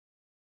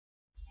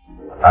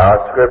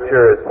Our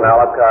scripture is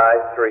Malachi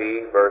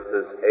 3,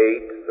 verses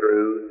 8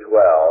 through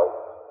 12,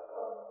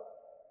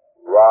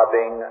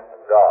 robbing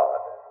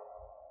God.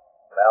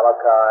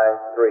 Malachi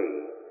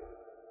 3,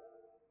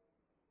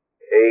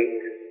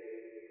 8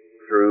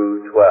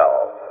 through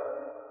 12.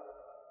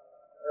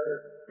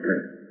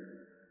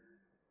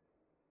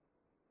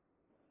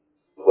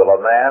 Will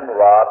a man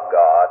rob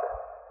God?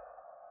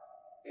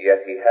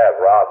 Yet he have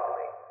robbed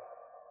me.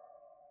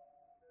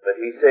 But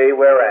he say,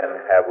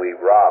 wherein have we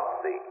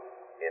robbed thee?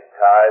 In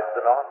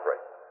tithes and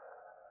offerings.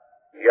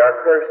 Ye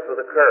are cursed with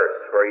a curse,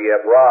 for ye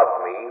have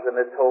robbed me, even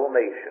this whole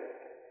nation.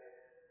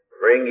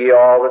 Bring ye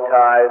all the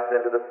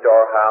tithes into the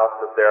storehouse,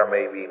 that there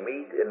may be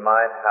meat in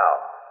mine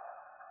house.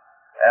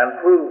 And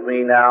prove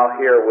me now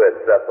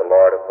herewith, saith the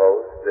Lord of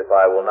hosts, if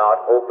I will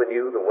not open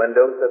you the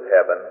windows of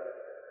heaven,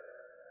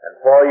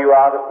 and pour you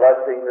out a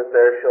blessing, that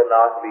there shall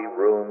not be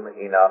room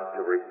enough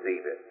to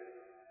receive it.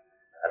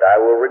 And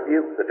I will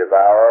rebuke the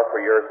devourer for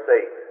your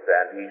sakes,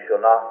 and he shall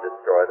not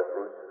destroy the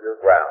fruits of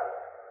your ground.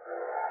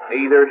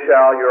 Neither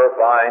shall your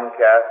vine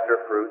cast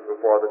her fruit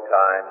before the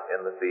time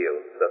in the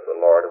field, saith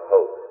the Lord of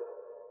hosts.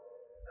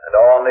 And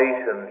all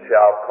nations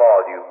shall call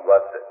you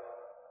blessed,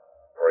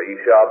 for ye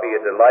shall be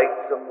a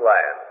delightsome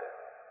land,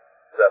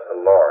 saith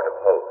the Lord of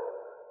hosts.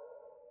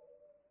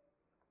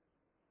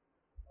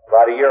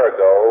 About a year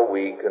ago,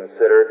 we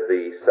considered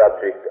the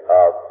subject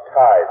of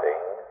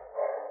tithing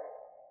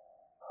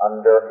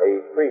under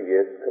a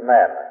previous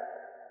commandment.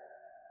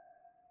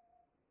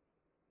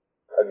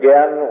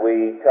 Again,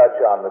 we touch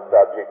on the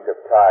subject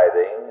of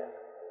tithing,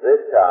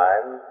 this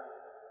time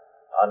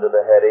under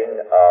the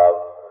heading of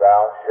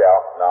Thou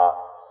shalt not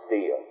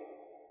steal.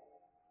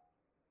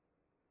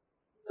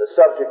 The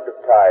subject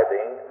of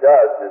tithing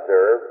does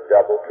deserve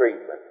double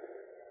treatment.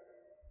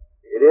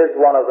 It is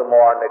one of the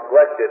more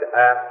neglected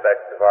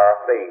aspects of our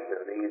faith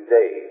in these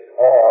days,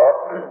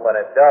 or when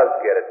it does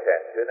get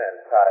attention, and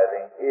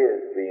tithing is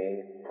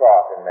being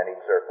taught in many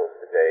circles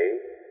today,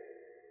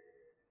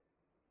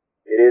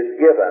 it is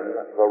given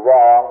the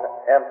wrong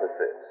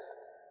emphasis.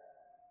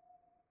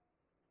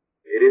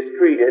 It is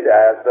treated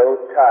as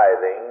though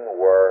tithing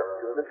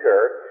were to the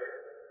church,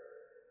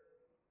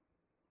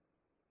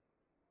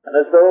 and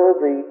as though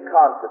the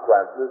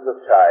consequences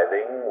of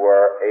tithing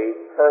were a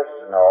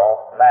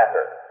personal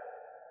matter.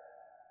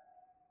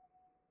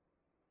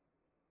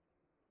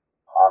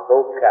 On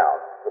both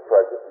counts, the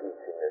present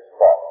teaching is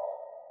false.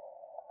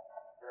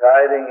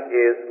 Tithing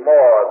is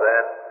more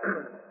than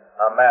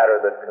a matter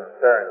that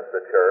concerns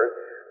the church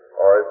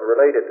or is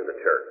related to the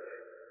church.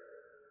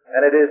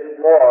 And it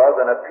is more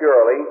than a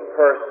purely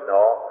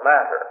personal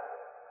matter.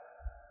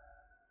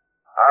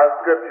 Our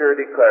scripture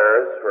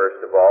declares,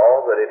 first of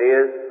all, that it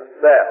is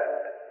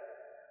theft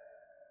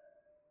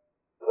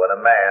when a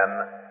man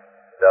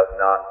does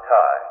not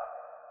tithe.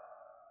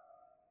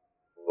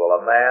 Will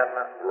a man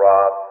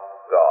rob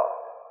God?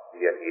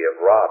 Yet ye have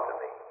robbed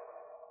me.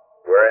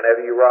 Wherein have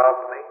ye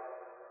robbed me?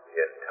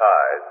 In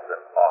tithes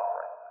and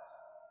offerings.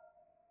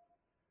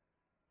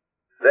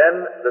 Then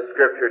the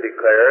scripture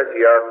declares,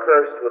 ye are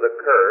cursed with a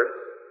curse,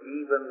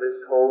 even this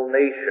whole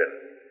nation.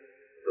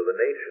 So the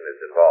nation is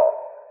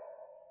involved.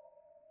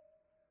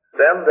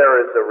 Then there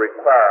is the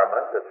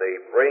requirement that they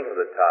bring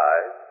the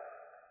tithe.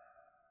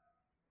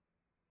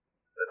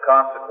 The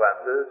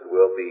consequences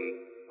will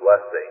be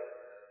blessings,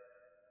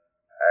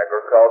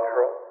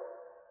 agricultural,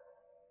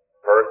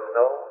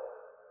 personal,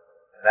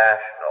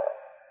 national.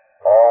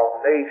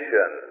 All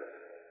nations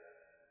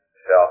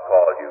shall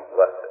call you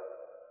blessed,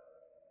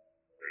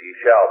 for ye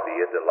shall be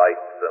a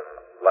delightsome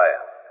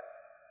land.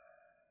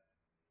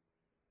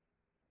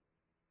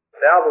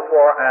 Now,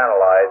 before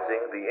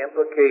analyzing the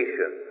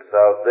implications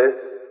of this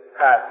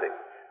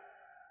passage,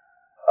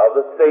 of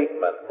the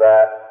statement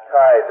that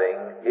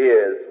tithing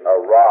is a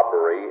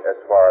robbery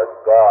as far as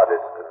God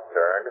is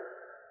concerned,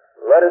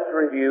 let us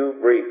review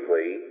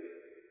briefly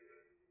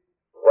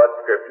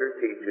what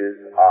Scripture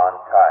teaches on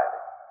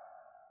tithing.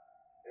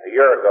 A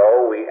year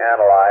ago, we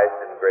analyzed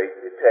in great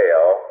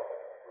detail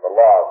the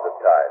laws of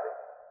tithing.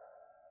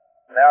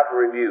 Now to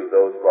review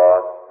those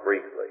laws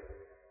briefly.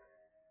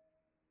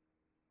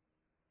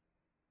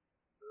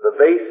 The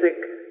basic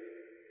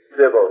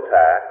civil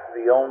tax,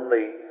 the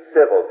only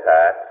civil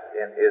tax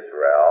in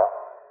Israel,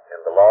 in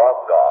the law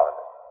of God,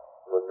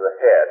 was the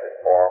head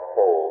or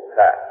poll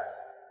tax.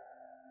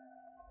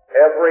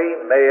 Every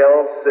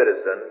male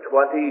citizen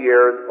 20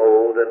 years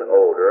old and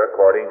older,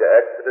 according to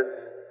Exodus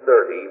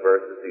 30,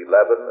 verses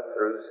 11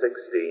 through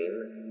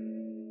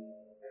 16,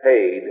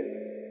 paid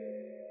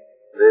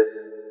this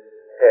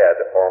head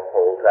or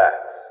poll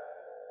tax.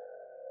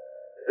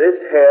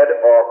 This head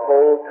or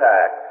poll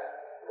tax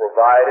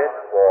provided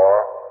for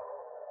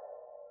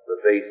the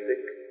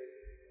basic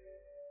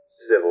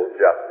civil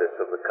justice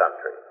of the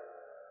country.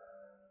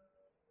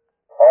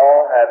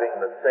 All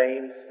having the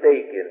same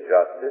stake in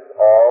justice,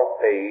 all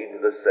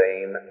paid the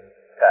same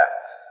tax.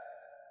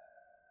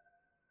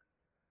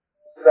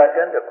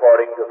 Second,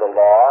 according to the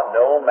law,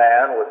 no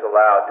man was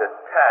allowed to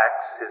tax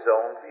his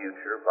own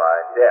future by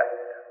debt.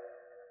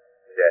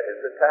 Debt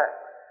is a tax.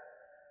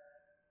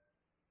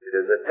 It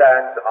is a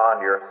tax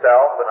on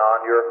yourself and on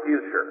your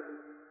future.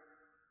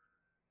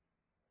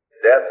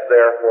 Deaths,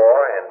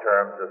 therefore, in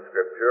terms of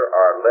Scripture,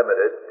 are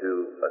limited to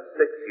a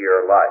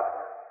 6-year life.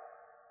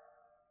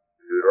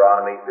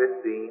 Deuteronomy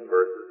 15,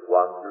 verses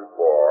 1 through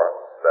 4,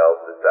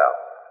 spells this out.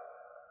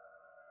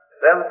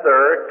 Then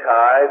third,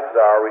 tithes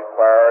are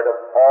required of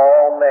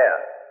all men.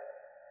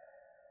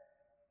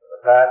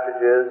 The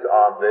passages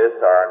on this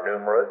are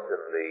numerous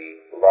in the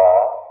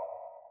law.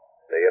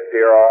 They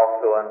appear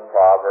also in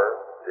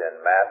Proverbs, in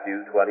Matthew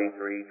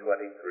 23:23,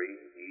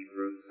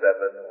 Hebrews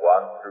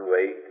 7:1 through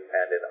 8,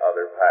 and in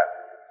other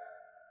passages.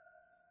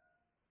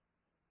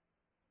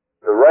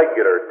 The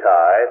regular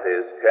tithe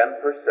is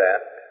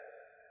 10%,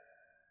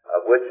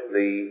 of which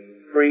the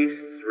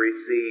priests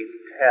receive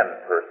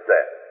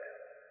 10%.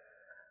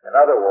 In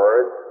other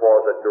words,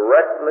 for the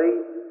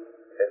directly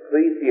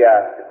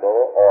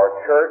ecclesiastical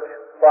or church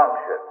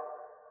function,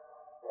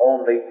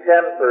 only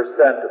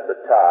 10% of the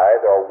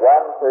tithe, or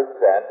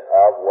 1%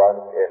 of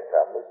one's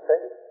income, was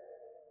paid.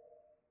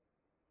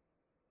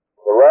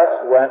 The rest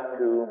went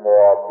to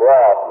more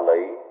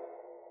broadly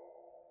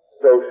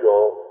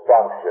social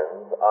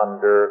functions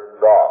under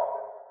God.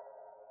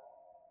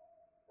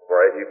 For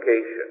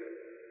education.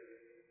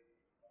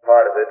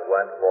 Part of it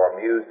went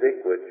for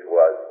music, which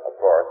was, of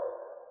course,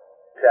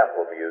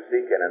 temple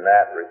music, and in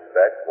that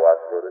respect was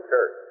for the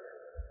church.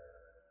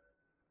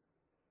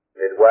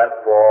 It went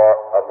for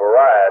a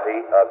variety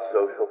of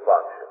social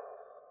functions.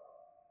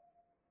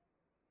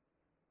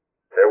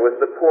 There was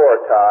the poor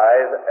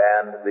tithe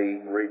and the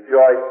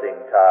rejoicing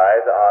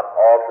tithe on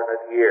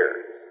alternate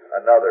years,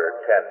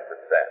 another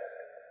 10%.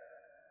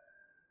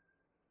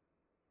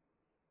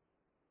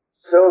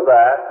 So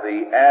that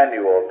the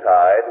annual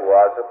tithe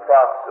was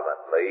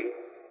approximately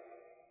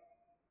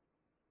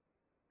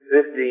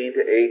 15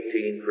 to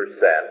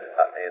 18%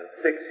 in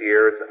 6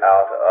 years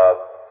out of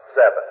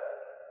 7,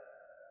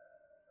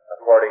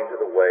 according to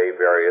the way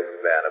various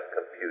men have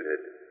computed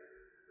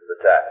the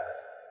tax.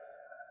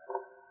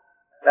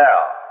 Now,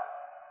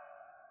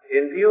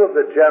 in view of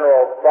the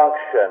general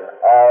function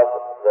of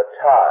the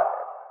tithe,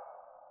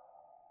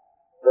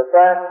 the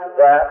fact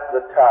that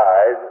the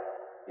tithe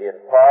in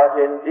part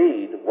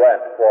indeed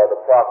went for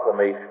the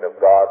proclamation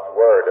of God's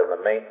Word and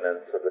the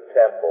maintenance of the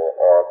temple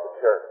or of the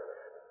church,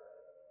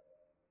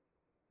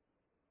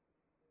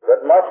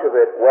 but much of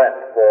it went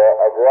for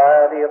a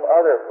variety of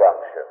other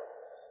functions,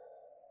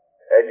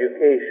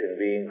 education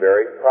being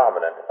very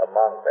prominent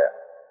among them,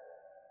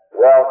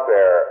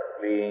 welfare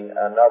being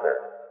another,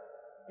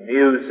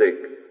 music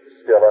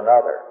still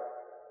another.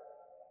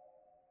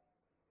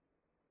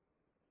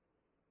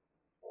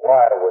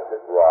 Why was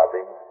it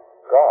robbing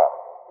God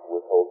to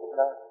withhold the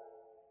tithe?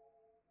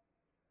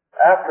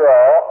 After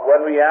all,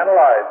 when we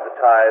analyze the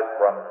tithe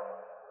from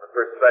the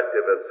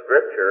perspective of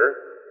Scripture,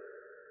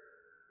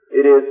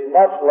 it is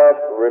much less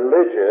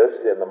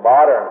religious in the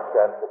modern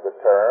sense of the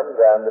term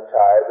than the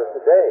tithe of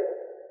today.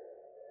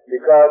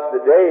 Because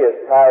today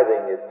as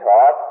tithing is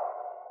taught,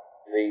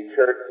 the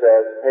church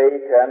says, pay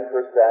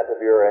 10% of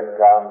your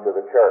income to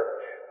the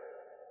church.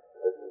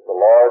 This is the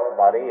Lord's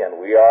money, and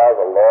we are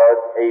the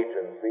Lord's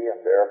agency, and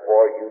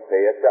therefore you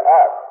pay it to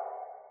us,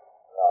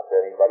 not to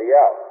anybody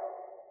else.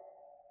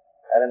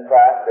 And in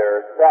fact, there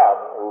are some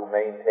who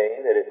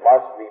maintain that it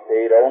must be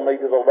paid only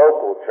to the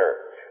local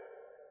church.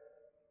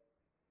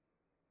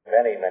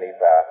 Many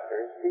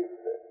pastors teach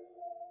this.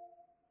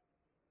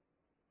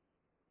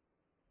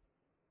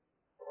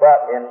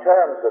 But in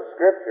terms of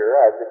Scripture,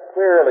 as it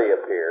clearly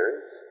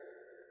appears,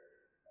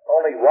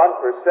 only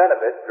 1% of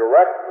it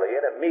directly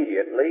and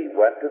immediately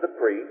went to the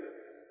priest,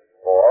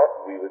 or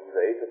we would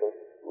say to the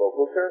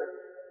local church.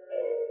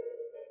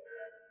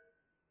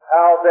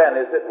 How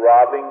then is it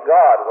robbing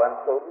God when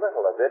so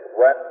little of it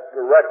went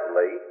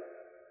directly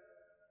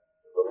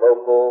to the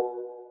local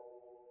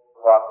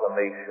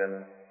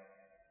proclamation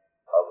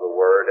of the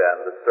Word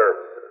and the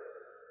services?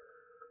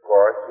 Of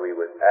course, we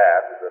would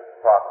add that the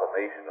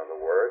proclamation of the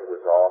Word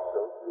was also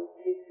through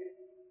teaching.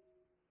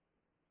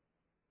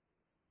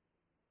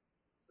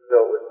 So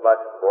it was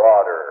much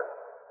broader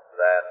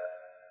than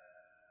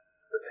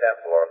the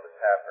temple or the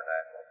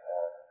tabernacle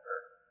or the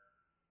church.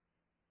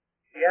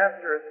 The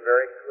answer is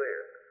very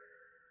clear.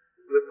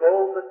 To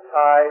withhold the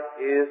tithe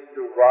is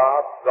to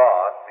rob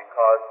God,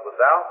 because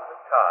without the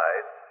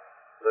tithe,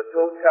 the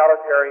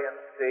totalitarian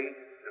state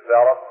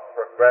develops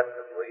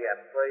progressively and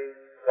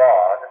placed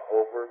God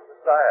over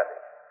society.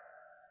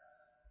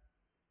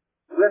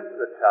 With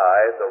the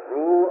tithe, the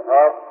rule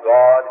of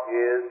God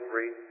is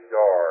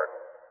restored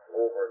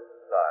over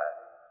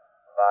society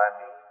by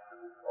means of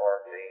his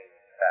ordained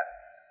tax.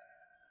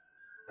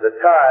 The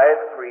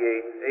tithe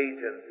creates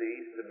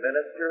agencies to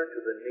minister to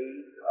the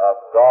needs of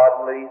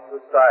godly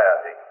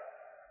society.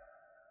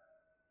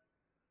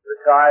 The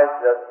tithe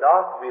does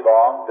not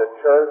belong to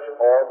church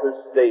or to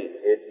state.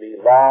 It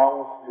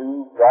belongs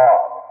to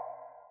God.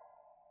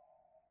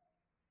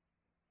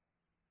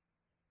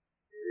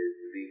 It is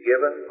to be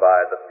given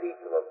by the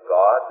people of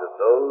God to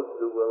those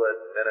who will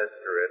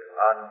administer it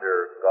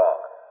under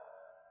God.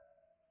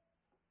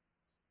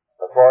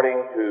 According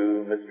to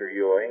Mr.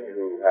 Ewing,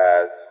 who has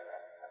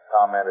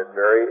commented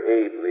very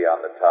ably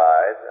on the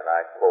tithe, and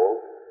I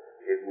quote,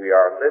 "If we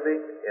are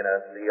living in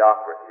a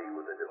theocracy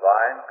with a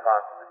divine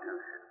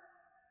constitution,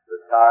 the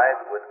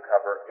tithe would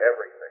cover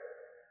everything.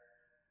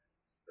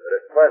 But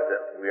at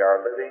present we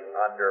are living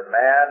under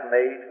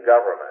man-made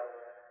government.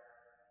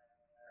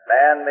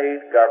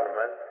 Man-made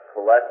governments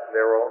collect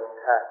their own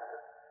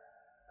taxes.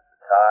 The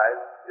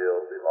tithe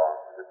still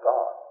belongs to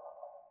God.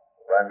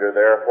 Render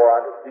therefore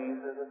unto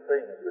Caesar the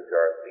things which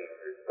are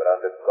Caesar's, but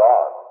unto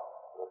God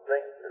the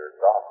things that are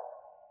God's."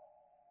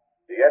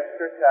 The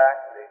extra tax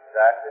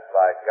exacted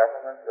by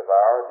governments of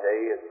our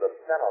day is the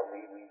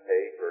penalty we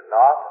pay for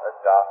not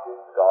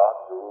adopting God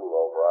to rule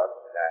over us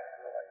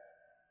nationally.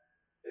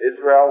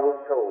 Israel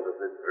was told of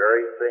this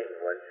very thing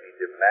when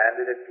she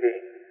demanded a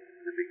king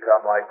to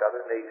become like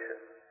other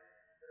nations,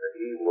 that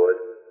he would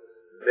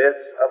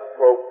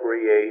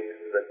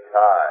misappropriate the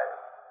tithe.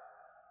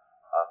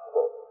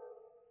 Unquote.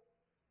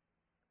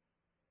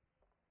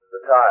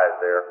 The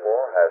tithe,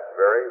 therefore, has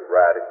very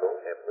radical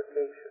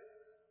implications.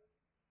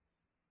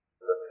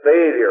 The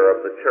failure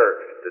of the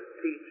church to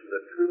teach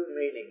the true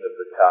meaning of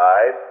the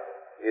tithe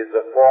is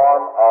a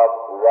form of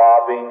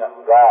robbing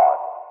God.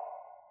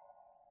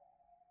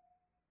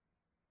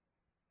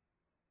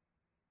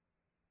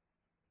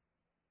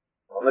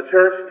 When the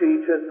church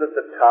teaches that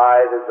the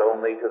tithe is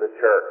only to the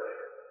church,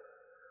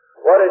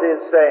 what it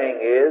is saying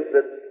is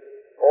that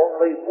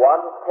only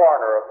one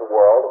corner of the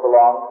world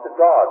belongs to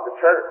God, the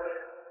church.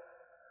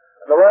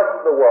 And the rest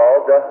of the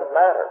world doesn't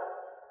matter.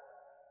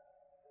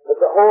 But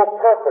the whole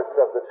purpose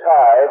of the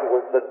tithe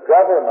was the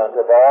government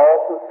of all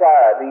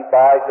society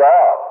by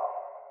God.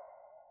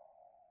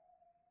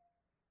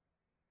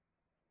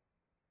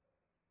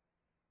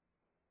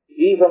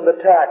 Even the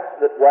tax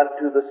that went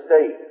to the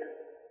state,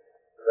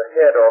 the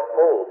head or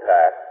poll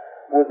tax,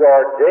 was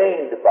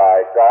ordained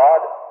by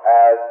God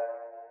as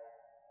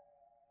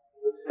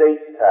the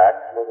state tax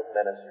for the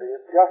ministry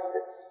of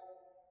justice.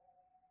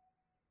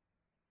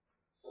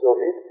 So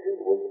it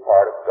too was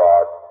part of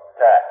God's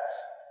tax.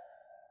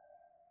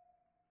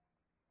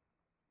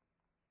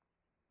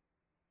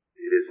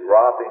 It is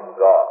robbing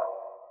God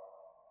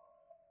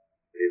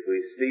if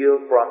we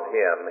steal from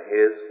Him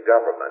His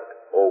government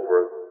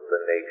over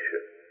the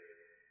nation.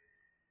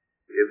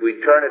 If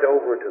we turn it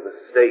over to the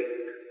state,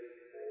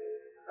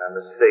 and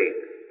the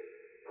state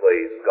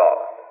plays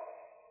God.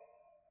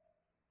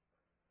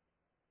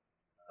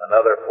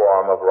 Another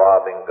form of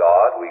robbing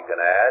God, we can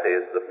add,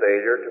 is the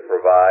failure to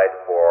provide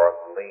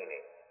for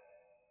gleaning.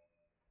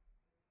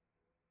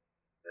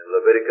 In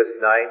Leviticus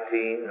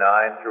 19,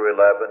 9 through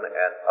 11,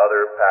 and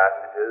other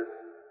passages,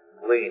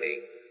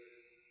 gleaning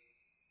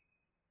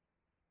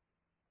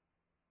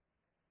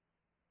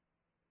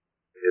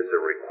is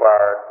a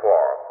required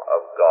form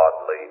of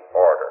godly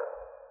order.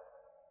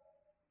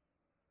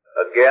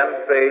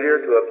 Again, failure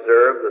to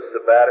observe the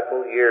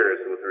sabbatical years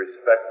with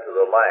respect to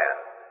the land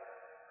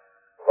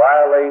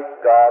violates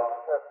God's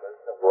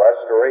purpose of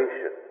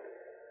restoration.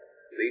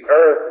 The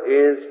earth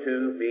is to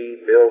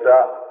be built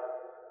up.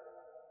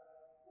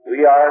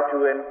 We are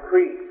to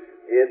increase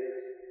its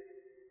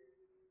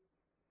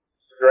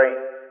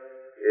strength,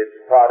 its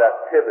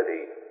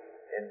productivity,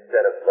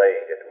 instead of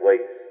laying it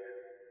waste.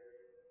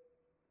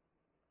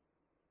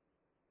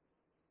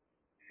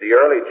 The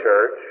early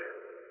church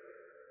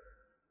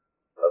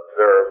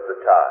observed the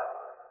tithe.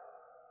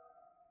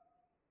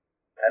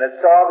 And it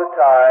saw the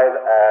tithe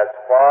as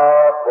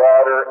far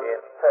broader in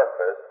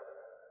purpose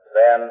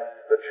than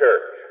the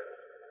church.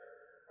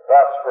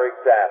 Thus, for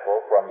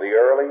example, from the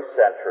early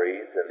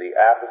centuries in the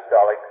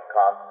apostolic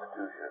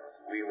constitutions,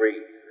 we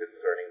read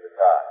concerning the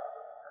tithe.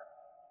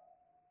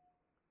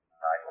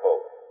 I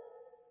quote,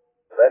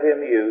 "Let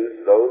him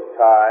use those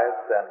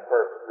tithes and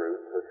first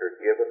fruits which are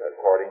given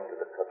according to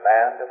the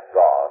command of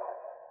God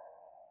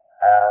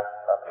as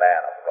a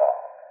man of God.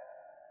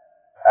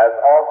 As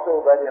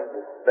also let him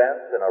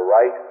dispense in a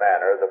right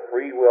manner the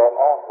free will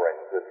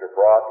offerings which are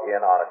brought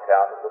in on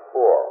account of the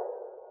poor,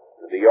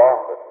 to the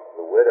orphans,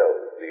 the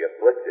widows, the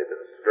afflicted,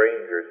 and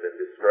strangers in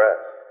distress,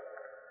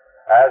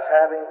 as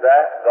having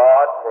that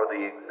God for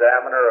the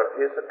examiner of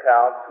his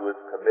accounts who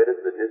has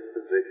committed the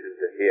disposition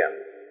to him.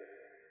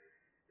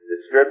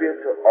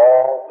 Distribute to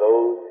all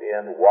those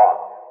in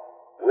want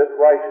with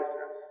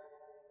righteousness,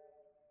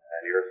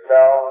 and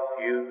yourselves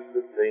use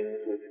the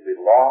things which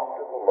belong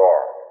to the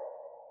Lord,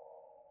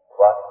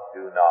 but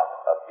do not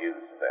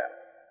abuse them."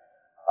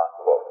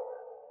 Unquote.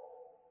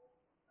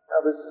 Now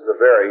this is a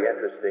very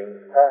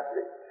interesting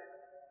passage.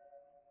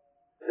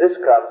 This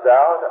comes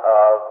out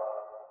of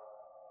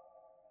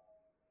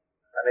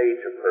an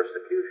age of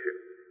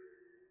persecution.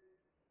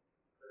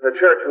 The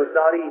church was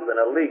not even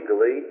a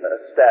legally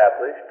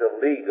established, a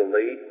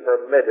legally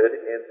permitted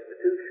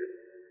institution.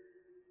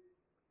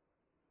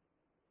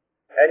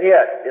 And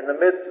yet, in the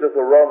midst of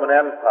the Roman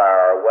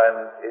Empire,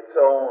 when its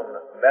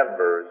own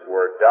members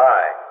were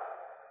dying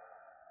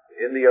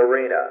in the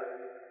arena,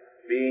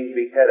 being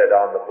beheaded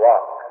on the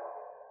block,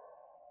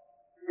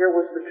 here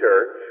was the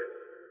church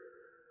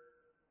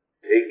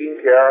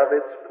taking care of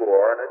its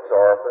poor and its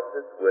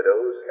orphans, its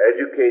widows,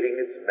 educating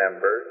its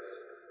members,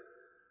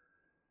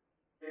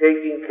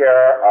 taking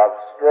care of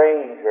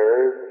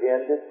strangers in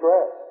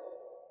distress.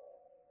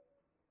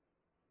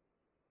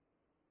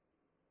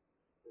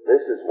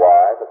 This is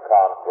why the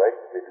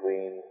conflict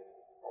between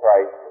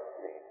Christ and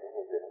Caesar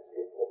was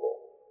inescapable.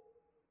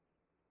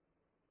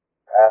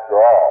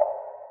 After all,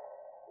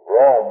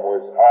 Rome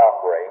was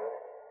offering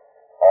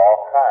all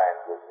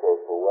kinds of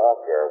social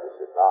welfare,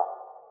 was it not?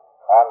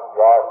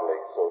 Ungodly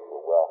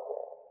social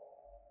welfare.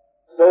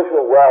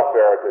 Social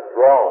welfare to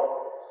drones,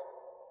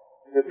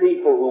 to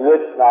people who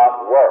would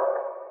not work.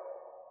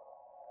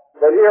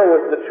 But here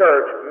was the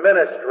church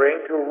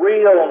ministering to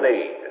real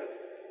need,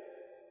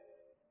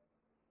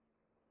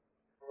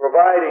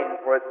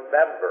 providing for its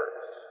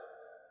members,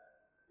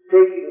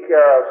 taking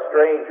care of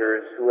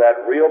strangers who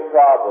had real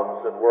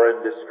problems and were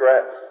in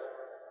distress.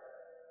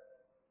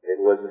 It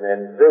was an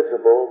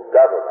invisible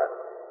government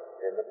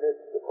in the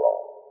midst of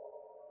Rome.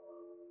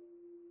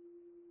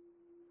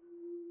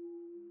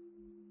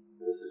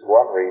 This is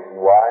one reason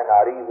why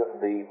not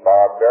even the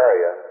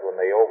barbarians, when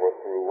they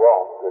overthrew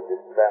Rome, could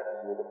dispense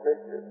with the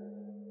Christians.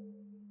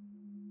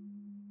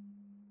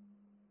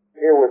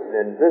 Here was an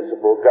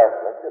invisible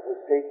government that was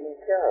taking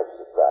care of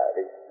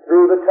society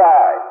through the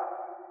tide.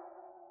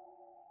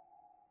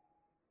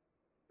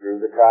 Through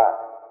the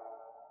tide.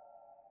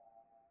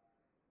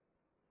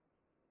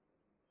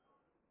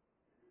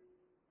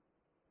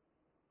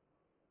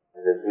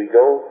 And as we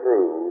go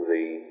through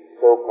the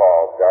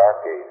so-called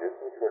Dark Ages,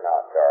 which were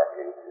not Dark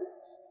Ages,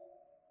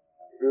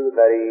 through the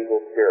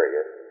medieval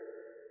period,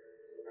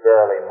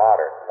 fairly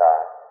modern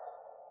times,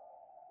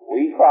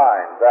 we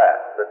find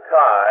that the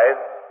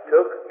tithe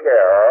took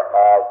care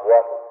of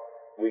what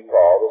we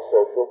call the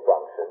social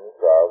functions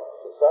of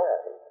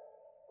society,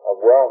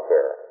 of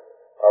welfare,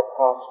 of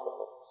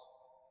hospitals,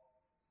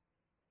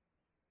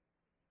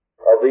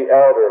 of the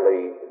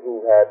elderly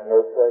who had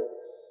no place,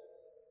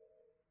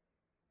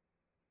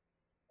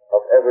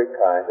 of every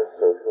kind of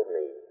social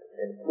need,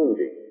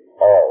 including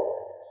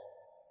always,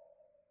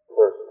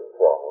 first and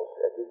foremost,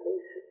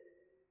 education.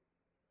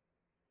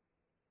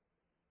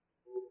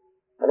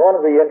 And one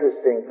of the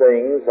interesting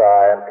things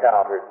I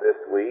encountered this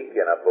week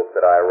in a book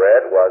that I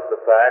read was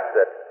the fact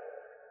that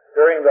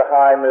during the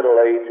High Middle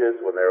Ages,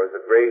 when there was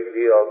a great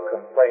deal of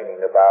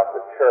complaining about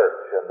the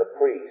church and the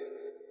priests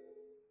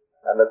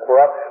and the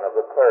corruption of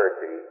the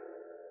clergy,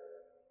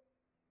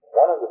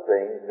 one of the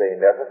things they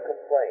never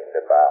complained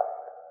about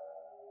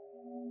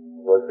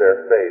was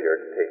their failure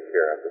to take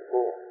care of the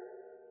poor.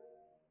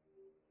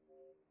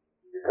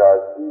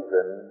 Because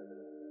even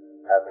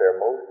at their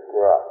most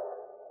corrupt,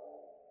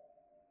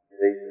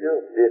 they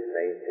still did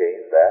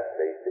maintain that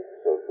basic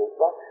social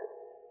function.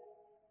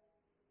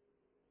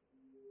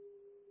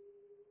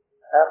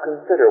 Now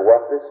consider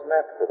what this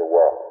meant for the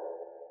world.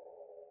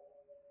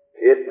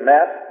 It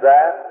meant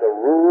that the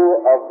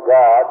rule of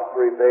God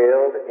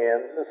prevailed in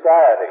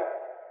society.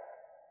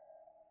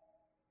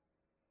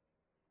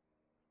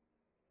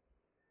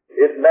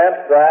 It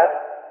meant that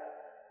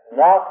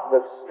not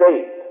the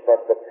state,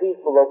 but the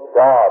people of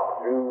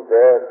God, through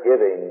their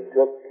giving,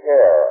 took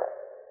care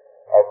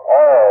of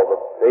all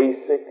the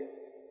basic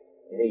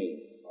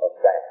needs of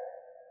man.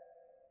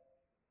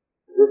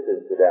 This,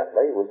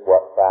 incidentally, was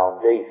what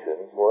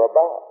foundations were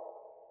about.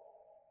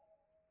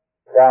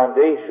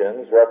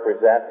 Foundations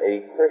represent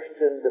a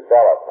Christian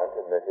development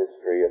in the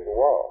history of the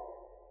world.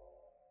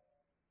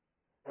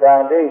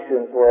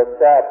 Foundations were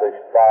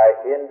established by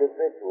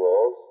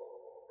individuals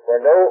for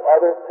no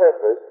other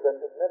purpose than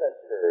to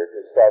minister to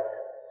such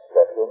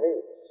special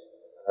needs.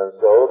 And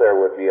so there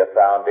would be a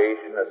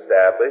foundation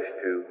established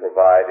to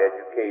provide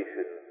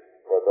education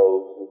for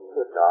those who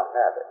could not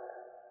have it,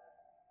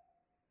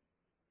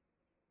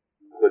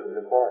 couldn't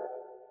afford it.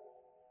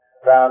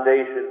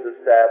 Foundations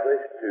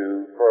established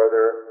to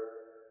further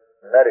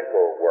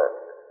medical work,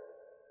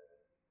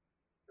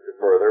 to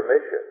further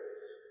missions,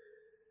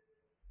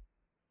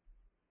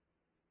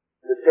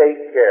 to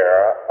take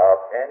care of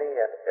any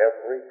and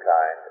every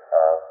kind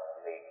of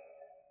need.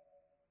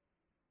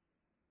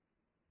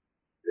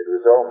 It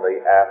was only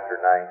after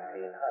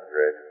 1900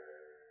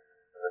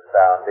 the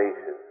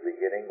foundations,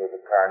 beginning with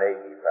the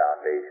Carnegie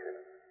Foundation,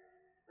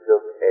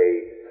 took a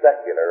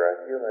secular, a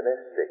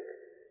humanistic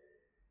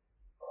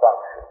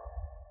function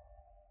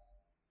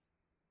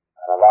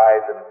and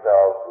allied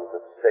themselves with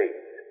the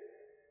state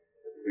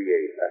to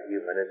create a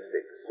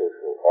humanistic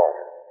social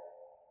order.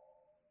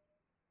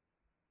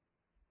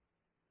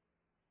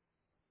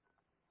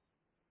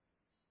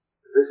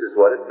 This is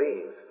what it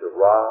means to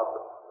rob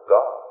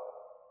God.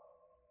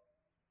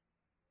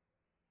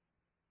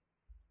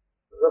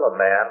 Will a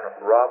man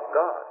rob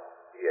God?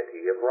 Yet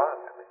he have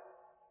robbed me.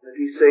 And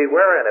he say,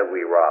 wherein have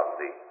we robbed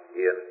thee?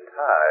 In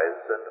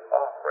tithes and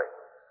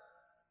offerings.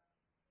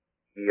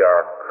 Ye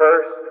are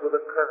cursed with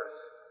a curse.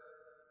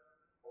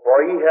 For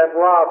ye have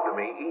robbed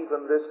me,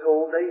 even this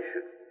whole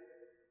nation.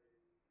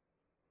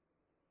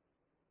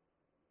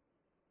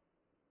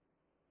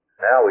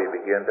 Now we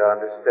begin to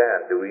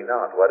understand, do we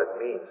not, what it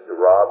means to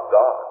rob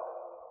God?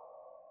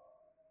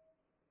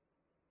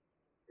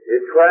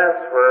 It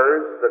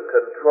transfers the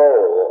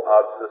control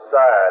of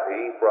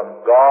society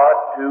from God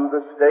to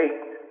the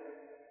state.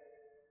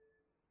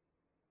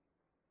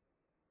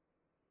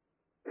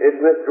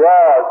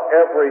 withdraws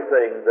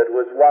everything that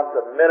was once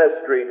a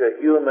ministry to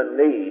human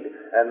need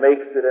and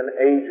makes it an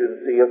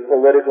agency of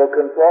political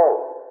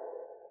control.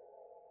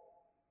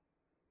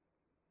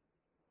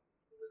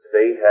 The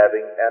state,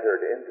 having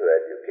entered into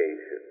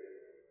education,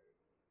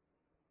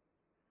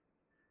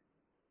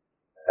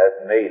 has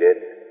made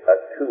it a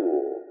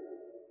tool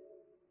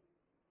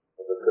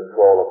for the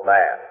control of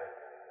man.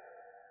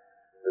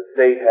 The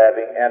state,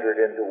 having entered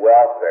into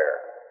welfare,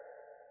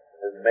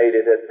 has made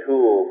it a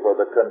tool for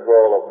the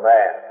control of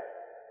man.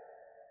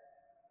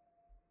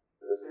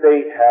 The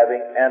state,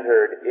 having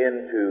entered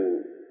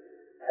into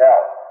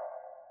health,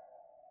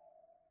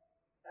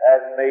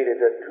 has made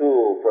it a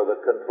tool for the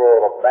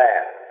control of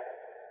man.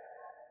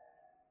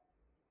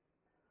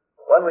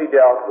 When we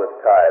dealt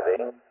with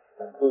tithing,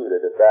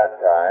 concluded at that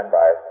time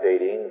by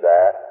stating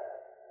that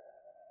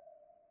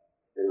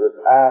it was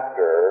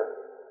after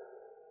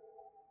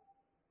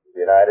the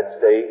United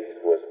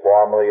States was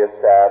formally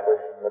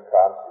established and the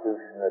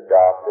Constitution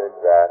adopted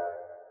that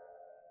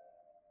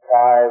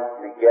tithes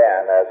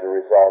began, as a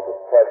result of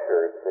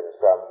pressures from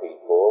some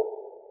people,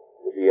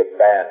 to be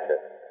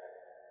abandoned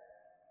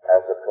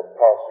as a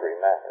compulsory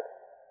matter.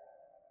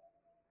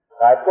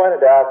 I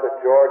pointed out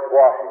that George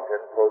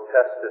Washington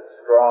protested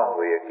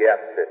strongly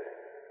against it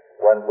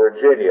when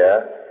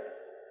Virginia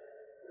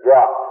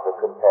dropped the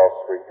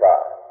compulsory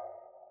tithe.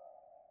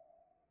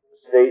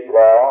 State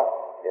law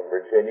in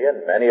Virginia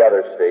and many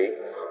other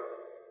states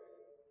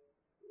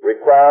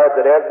required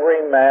that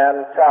every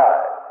man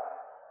tithe.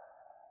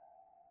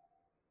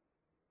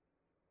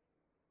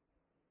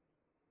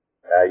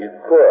 Now you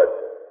could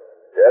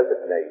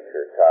designate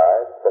your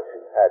tithe, but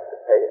you had to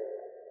pay it.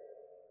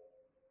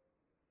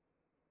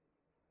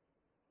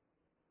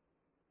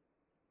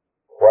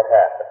 What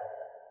happened?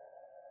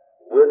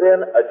 Within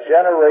a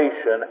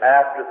generation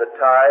after the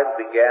tithe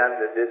began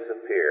to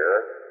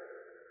disappear,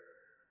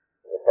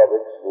 the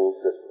public school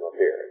system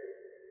appeared.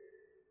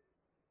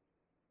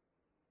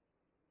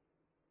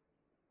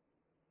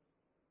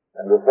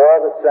 And before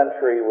the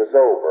century was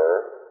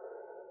over,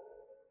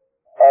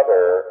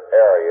 other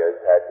areas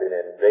had been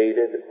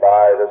invaded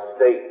by the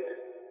state.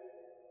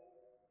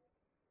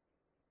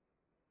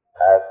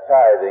 As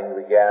tithing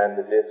began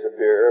to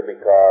disappear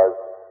because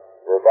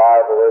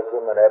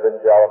revivalism and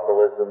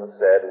evangelicalism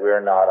said,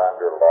 we're not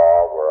under law,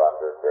 we're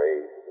under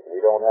grace.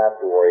 We don't have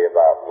to worry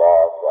about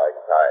laws like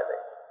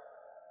tithing.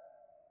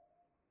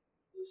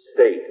 The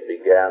state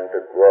began to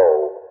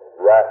grow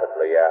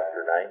rapidly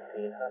after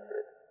 1900.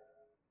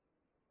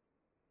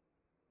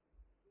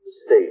 The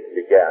state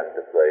began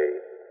to play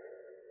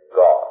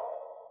God.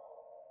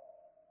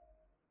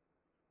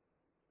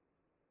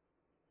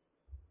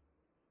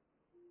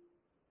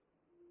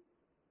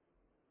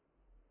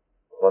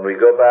 When we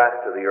go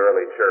back to the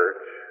early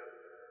church,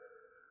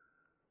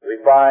 we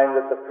find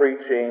that the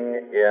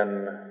preaching in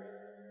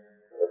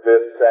the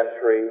 5th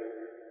century,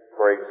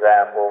 for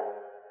example,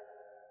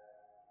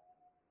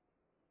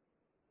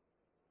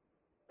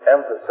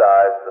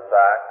 emphasized the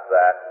fact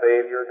that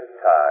failure to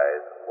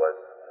tithe was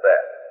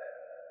theft,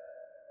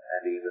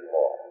 and even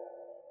more.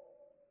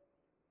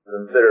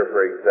 Consider,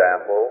 for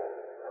example,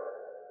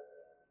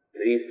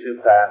 these two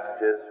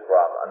passages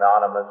from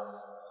anonymous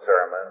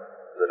sermons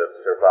that have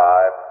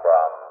survived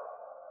from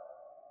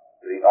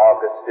the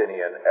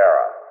Augustinian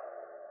era.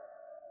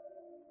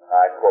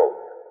 I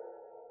quote,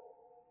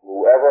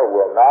 "Whoever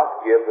will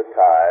not give the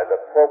tithe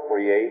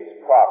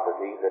appropriates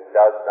property that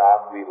does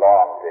not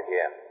belong to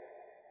him.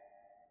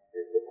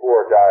 If the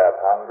poor die of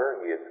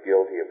hunger, he is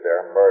guilty of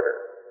their murder.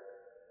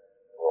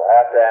 He will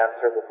have to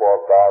answer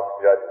before God's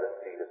judgment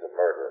seat as a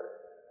murderer.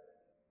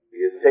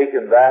 He has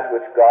taken that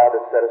which God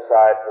has set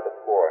aside for the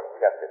poor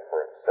and kept it for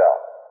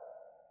himself."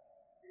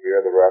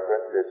 Here the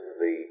reference is to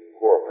the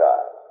poor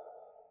tithe.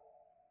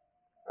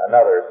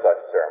 Another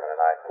such sermon,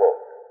 and I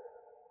quote,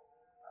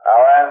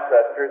 "Our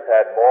ancestors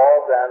had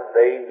more than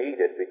they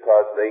needed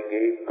because they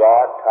gave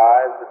God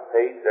tithes and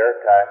paid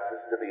their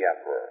taxes to the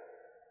emperor.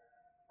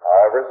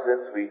 However,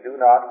 since we do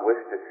not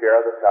wish to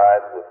share the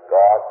tithes with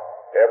God,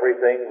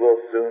 everything will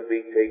soon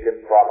be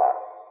taken from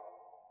us.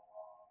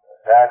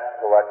 The tax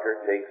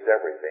collector takes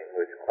everything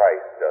which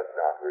Christ does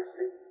not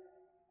receive."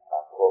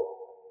 Unquote.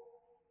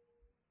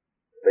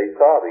 They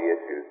saw the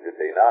issues, did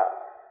they not?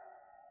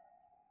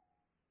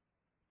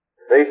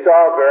 They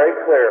saw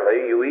very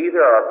clearly you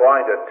either are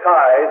going to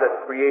tithe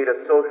and create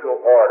a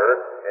social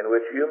order in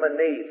which human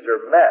needs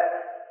are met,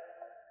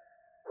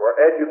 where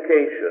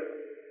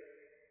education,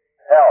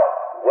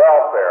 health,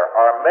 welfare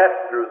are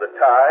met through the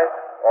tithe,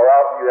 or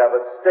else you have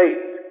a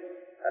state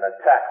and a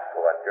tax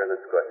collector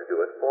that's going to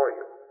do it for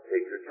you.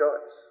 Take your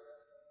choice.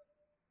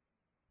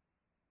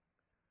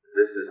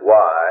 This is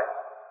why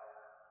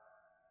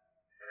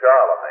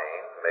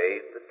Charlemagne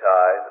made the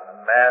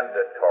tithe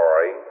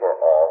mandatory for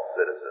all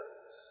citizens.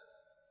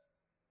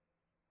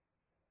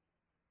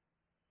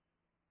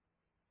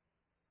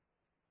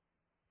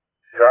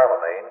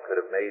 Charlemagne could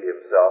have made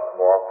himself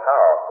more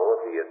powerful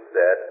if he had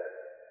said,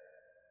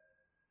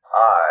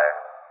 "I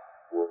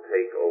will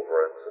take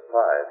over and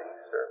supply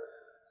these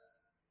services."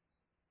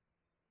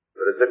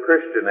 But as a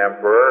Christian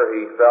emperor,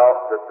 he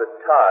felt that the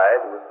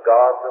tithe was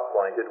God's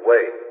appointed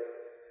way.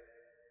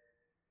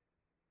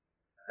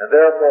 And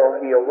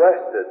therefore he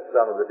arrested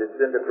some of the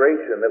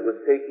disintegration that was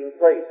taking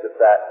place at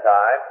that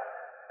time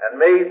and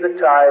made the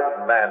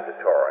tithe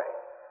mandatory.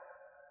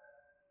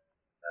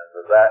 And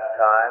from that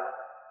time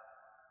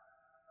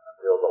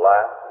until the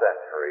last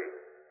century,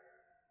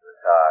 the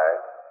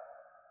tithe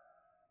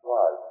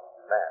was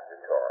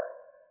mandatory.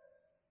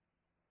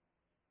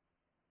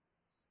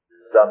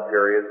 In some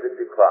periods it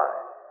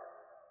declined.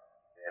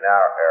 In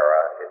our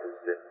era, it has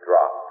been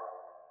dropped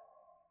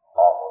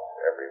almost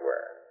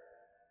everywhere.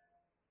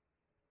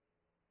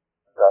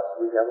 Thus,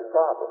 we have a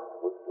problem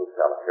with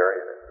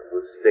totalitarianism,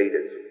 with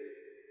statism.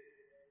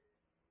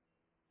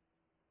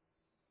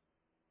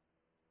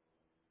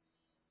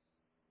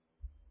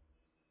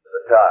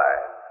 The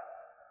tithe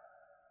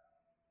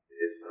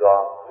is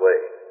God's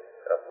way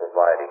of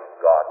providing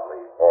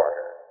godly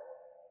order.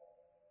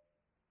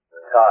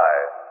 The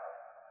tithe,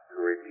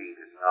 to repeat,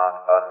 is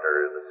not under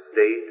the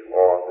state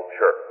or the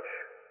church.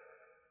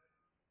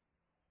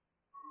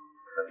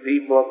 The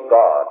people of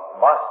God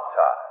must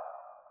tithe.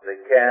 They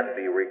can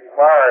be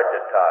required to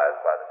tithe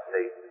by the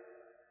state.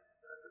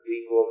 The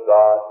people of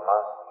God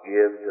must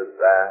give to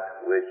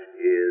that which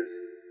is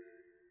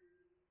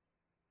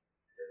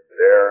in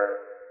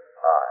their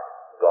eyes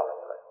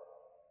godly.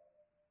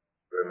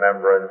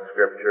 Remember in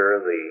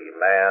Scripture the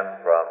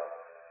man from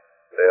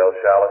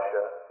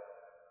Baal-Shalisha,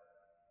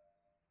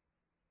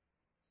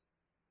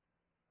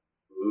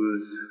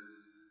 whose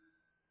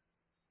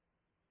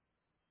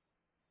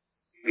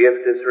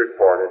gift is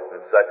reported in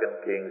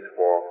 2 Kings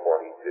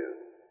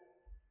 4:42.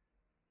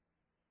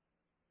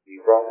 He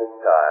brought his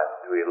tithe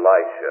to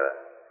Elisha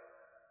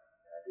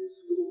and his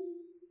school,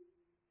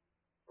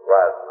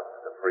 rather than to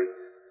the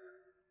priests.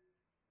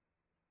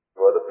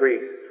 For the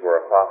priests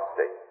were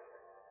apostate.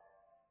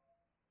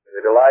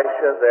 But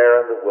Elisha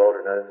there in the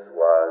wilderness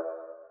was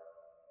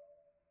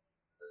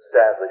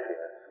establishing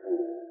a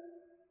school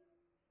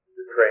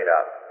to train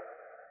up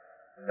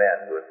men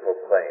who would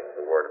proclaim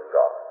the Word of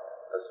God,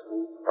 a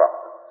school of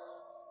prophets.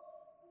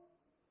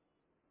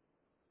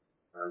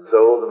 And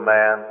so the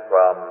man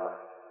from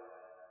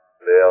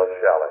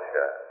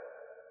Baal-Shalisha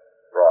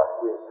brought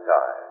his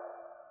tithe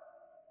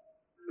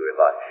to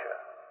Elisha.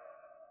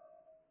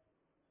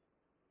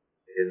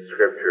 In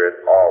Scripture it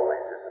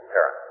always is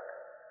apparent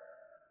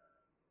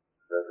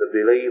that the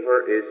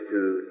believer is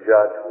to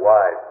judge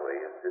wisely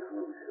as to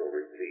who shall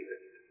receive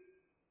it.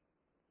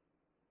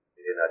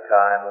 In a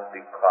time of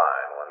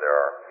decline when there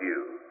are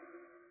few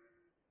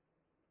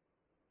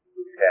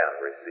who can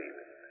receive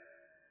it.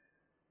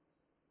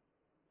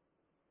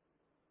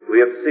 We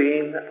have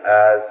seen,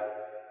 as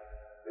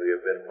we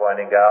have been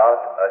pointing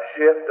out, a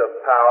shift of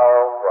power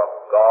from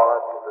God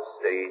to the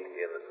state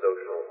in the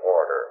social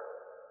order,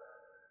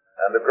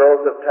 and the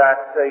growth of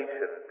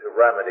taxation to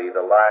remedy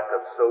the lack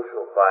of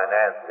social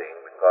financing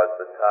because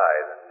the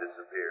tithe has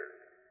disappeared.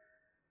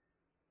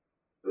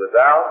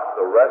 Without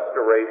the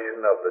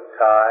restoration of the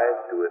tithe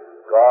to its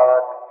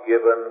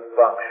God-given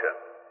function,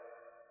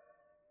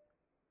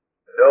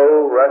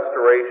 no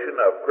restoration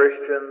of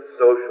Christian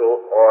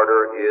social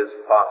order is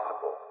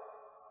possible.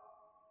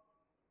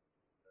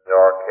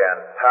 Nor can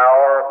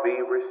power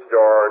be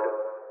restored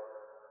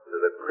to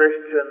the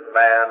Christian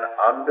man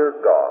under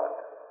God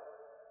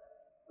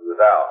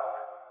without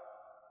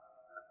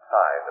the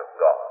tithe of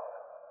God.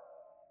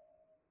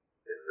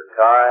 If the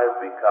tithe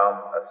become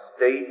a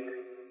state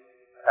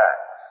tax,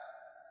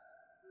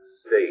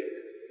 the state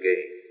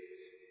gains.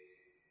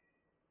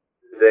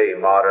 Today,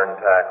 modern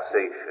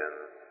taxation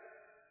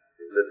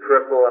is a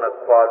triple and a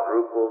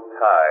quadruple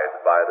tithe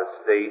by the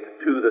state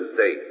to the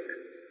state.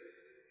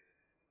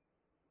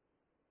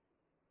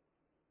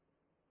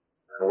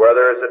 And where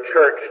there is a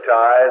church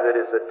tithe, it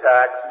is a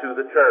tax to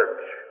the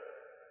church.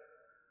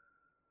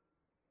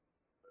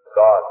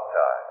 God's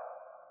tithe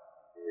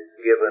is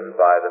given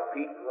by the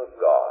people of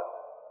God,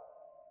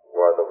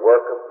 where the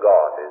work of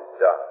God is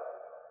done.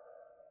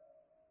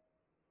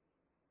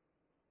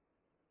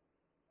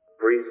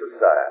 Free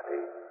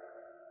society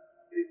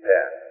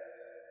depends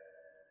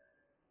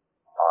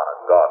on a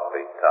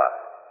godly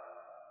tithe.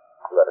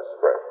 Let us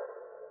pray.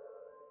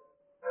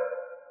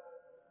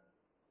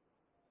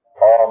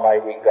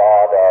 Almighty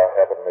God, our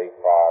Heavenly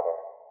Father,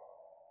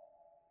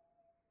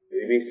 we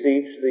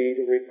beseech Thee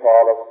to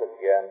recall us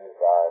again to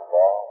Thy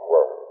long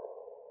word.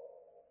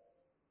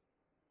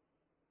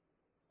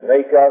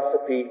 Make us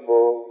a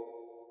people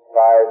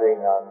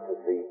tithing unto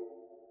Thee,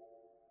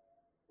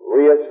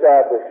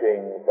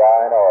 reestablishing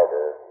Thine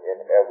order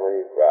in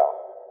every realm,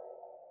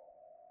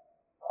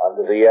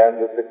 unto the end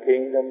that the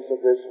kingdoms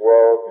of this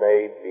world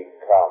may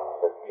become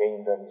the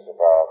kingdoms of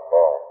our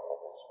Lord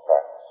Jesus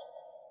Christ.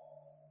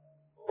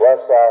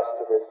 Bless us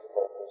to this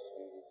purpose,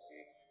 we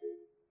beseech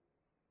Thee.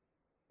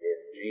 In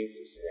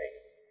Jesus'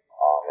 name,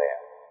 amen.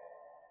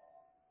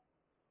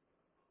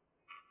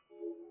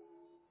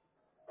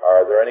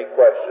 Are there any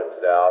questions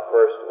now,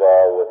 first of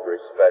all, with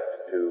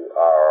respect to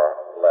our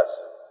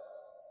lesson?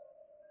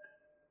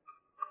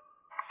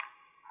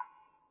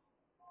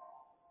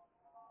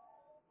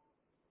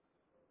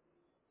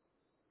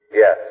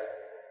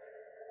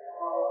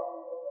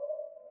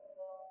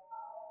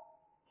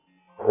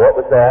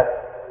 What was that?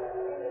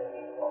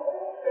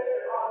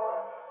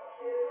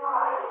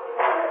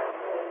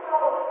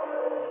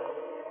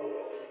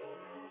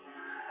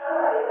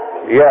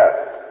 Yes,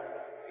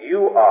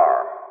 you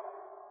are.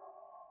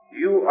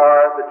 You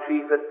are the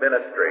chief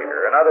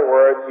administrator. In other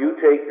words, you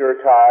take your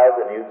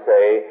tithe and you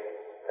say,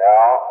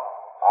 now,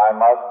 I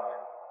must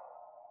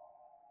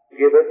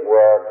give it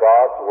where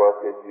God's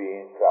work is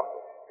being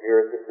accomplished.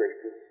 Here is a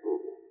Christian school.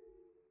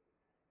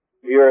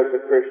 Here is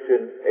a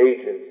Christian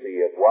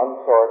agency of one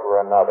sort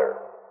or another.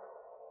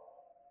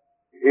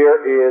 Here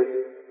is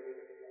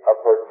a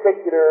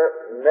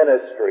particular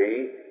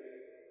ministry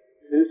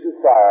to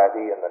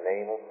society in the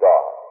name of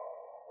God.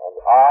 And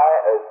I,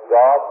 as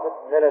God's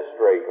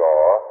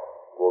administrator,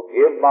 will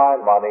give my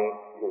money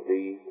to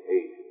these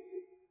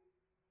agencies.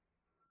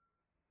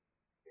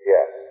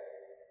 Yes.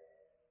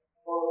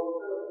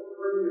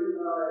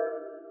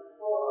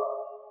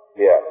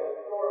 Yes.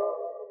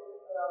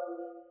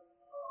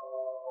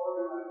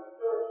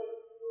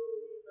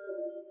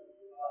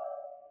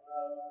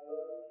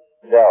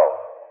 No.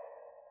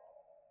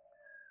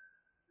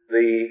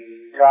 The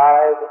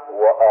tithe,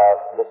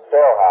 the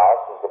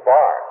storehouse was a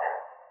barn,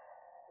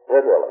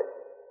 literally.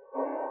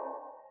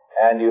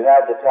 And you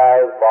had the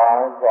tithe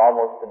barns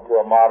almost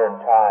until modern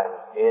times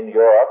in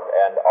Europe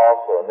and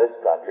also in this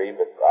country,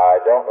 but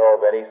I don't know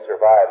of any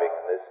surviving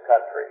in this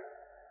country.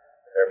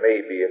 There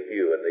may be a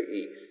few in the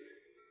East.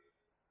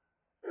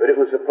 But it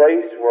was a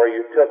place where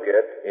you took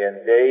it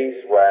in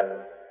days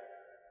when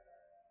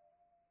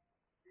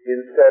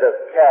instead of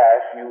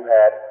cash you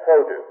had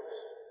produce.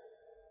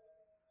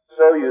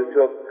 So you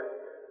took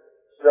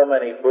so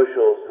many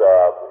bushels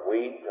of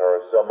wheat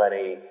or so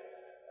many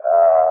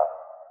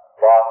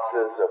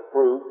boxes of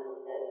fruit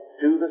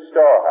to the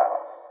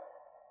storehouse.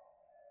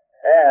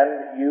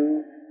 And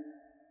you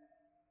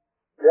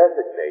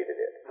designated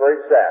it. For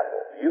example,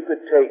 you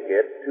could take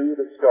it to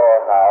the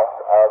storehouse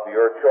of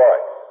your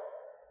choice.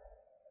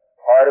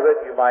 Part of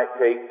it you might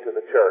take to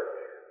the church.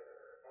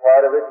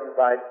 Part of it you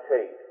might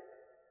take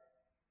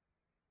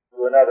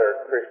to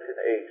another Christian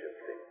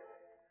agency.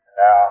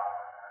 Now,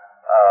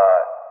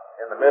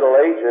 in the Middle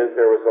Ages,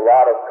 there was a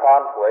lot of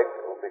conflict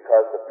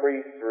because the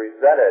priests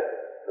resented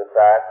the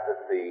fact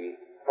that the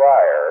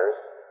friars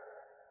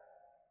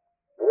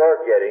were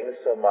getting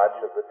so much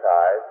of the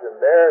tithes in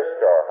their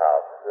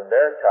storehouses, in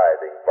their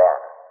tithing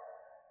barns.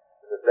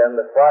 But then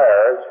the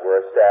friars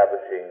were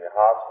establishing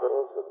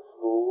hospitals and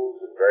schools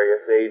and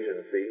various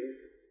agencies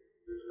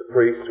which the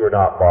priests were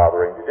not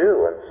bothering to do,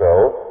 and so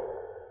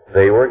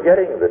they were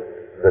getting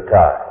the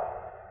tithe.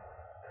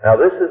 Now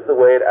this is the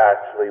way it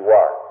actually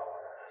was.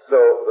 So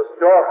the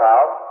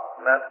storehouse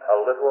meant a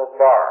literal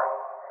barn.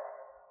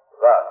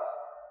 Thus,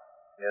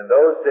 in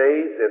those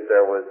days, if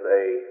there was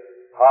a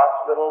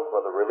hospital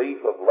for the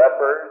relief of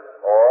lepers,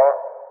 or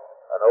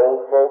an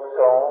old folks'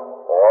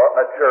 home, or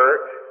a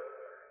church,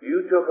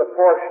 you took a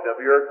portion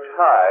of your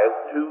tithe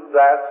to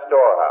that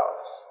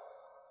storehouse.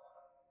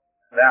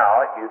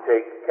 Now you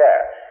take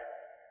cash.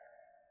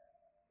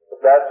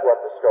 But that's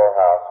what the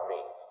storehouse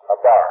means, a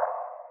barn.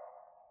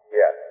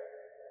 Yes.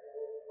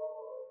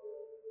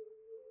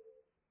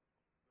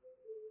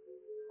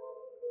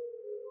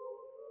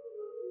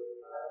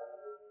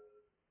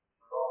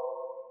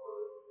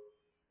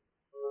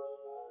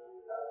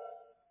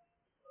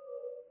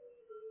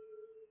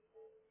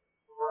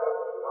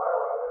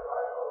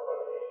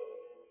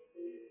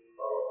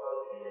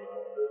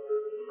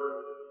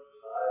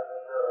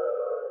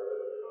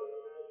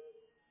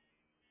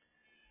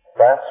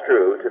 That's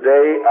true.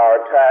 Today our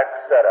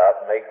tax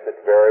setup makes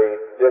it very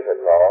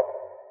difficult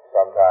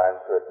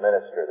sometimes to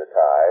administer the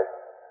tithe,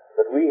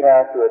 but we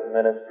have to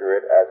administer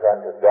it as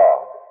unto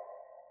God.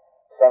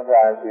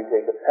 Sometimes we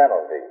take a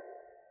penalty,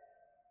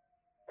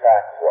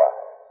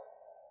 tax-wise.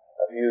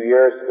 A few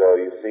years ago,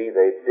 you see,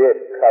 they did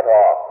cut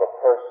off the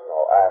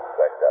personal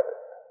aspect of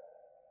it.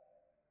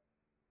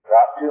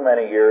 Not too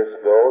many years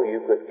ago,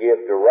 you could give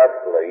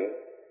directly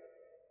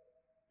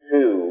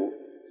to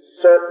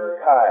certain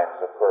kinds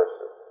of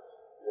persons.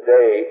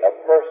 Today, a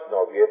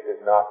personal gift is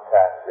not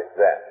tax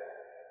exempt.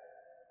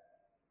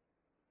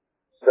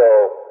 So,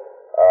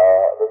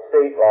 the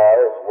state law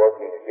is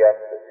working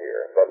against us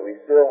here, but we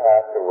still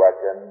have to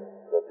reckon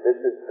that this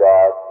is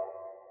God's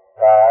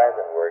tithe,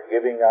 and we're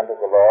giving unto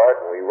the Lord,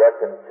 and we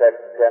reckon 10%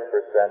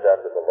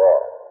 unto the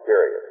Lord,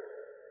 period.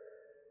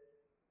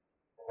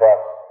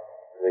 Plus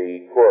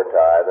the poor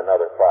tithe,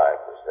 another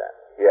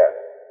 5%. Yes.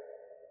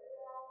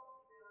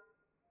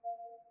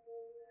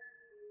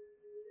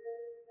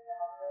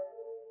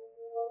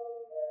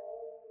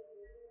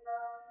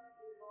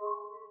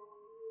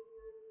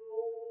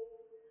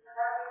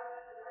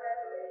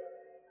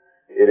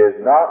 It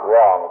is not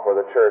wrong for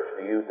the church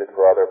to use it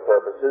for other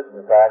purposes.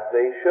 In fact,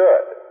 they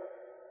should.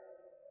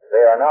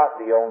 They are not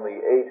the only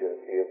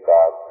agency of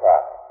God's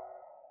tithe.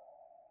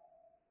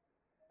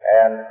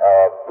 And a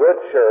good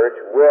church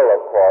will,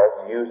 of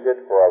course, use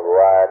it for a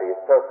variety of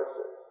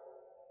purposes.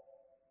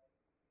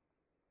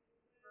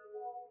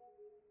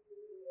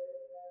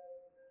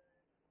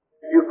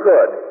 You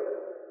could.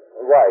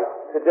 Right.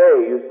 Today,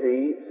 you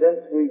see,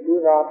 since we do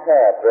not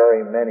have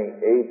very many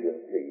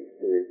agencies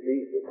to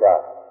receive the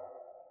tithe,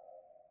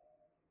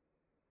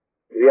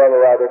 we have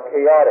a rather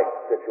chaotic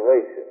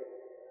situation.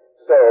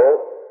 So,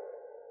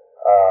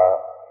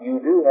 you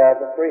do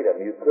have the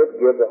freedom. You could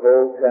give the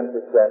whole 10%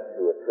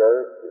 to a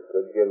church. You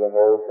could give the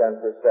whole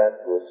 10%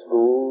 to a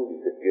school. You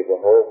could give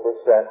the whole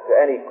percent to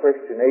any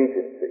Christian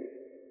agency.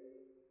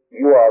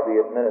 You are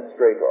the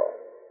administrator.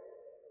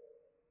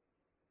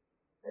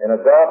 In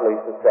a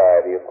godly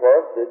society, of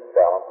course, this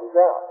balances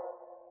out.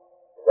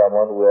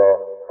 Someone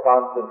will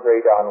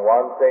concentrate on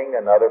one thing,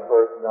 another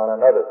person on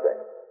another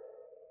thing.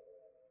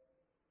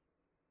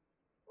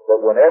 But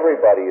when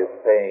everybody is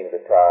paying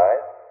the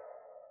tithe,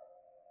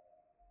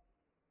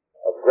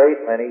 a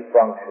great many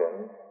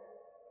functions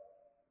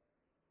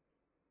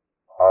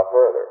are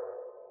further.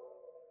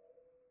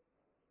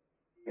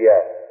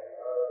 Yes.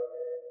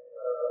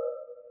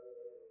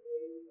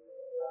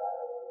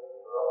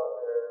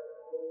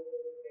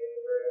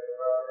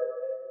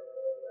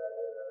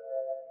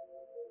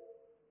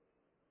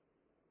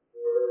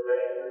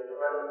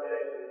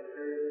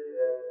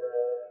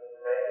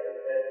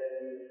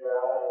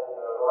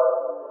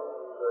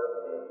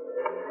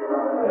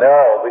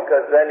 No,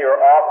 because then you're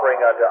offering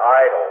unto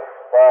idols,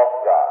 false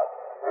gods,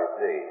 you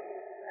see.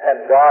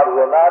 And God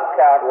will not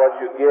count what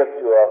you give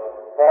to a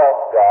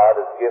false god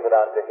as given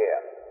unto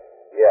Him.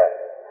 Yes.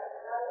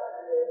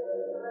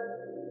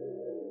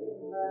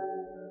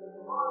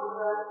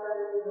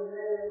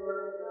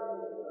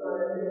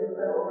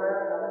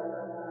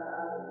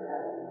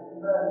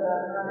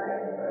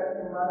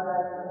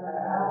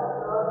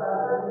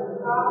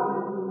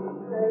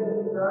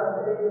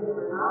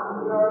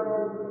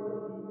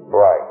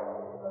 Right.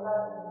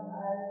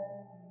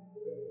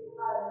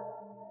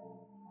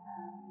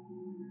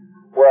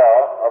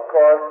 Well, of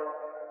course,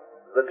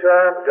 the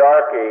term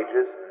Dark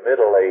Ages,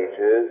 Middle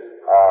Ages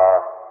are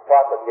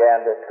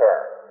propaganda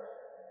terms.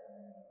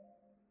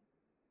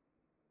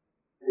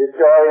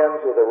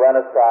 Historians of the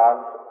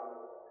Renaissance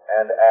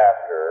and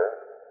after,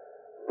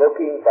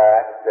 looking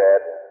back,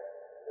 said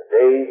the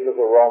days of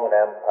the Roman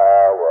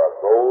Empire were a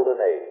golden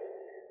age.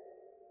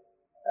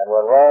 And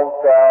when Rome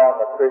fell and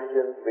the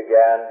Christians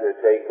began to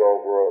take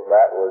over,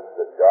 that was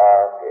the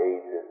Dark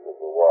Ages of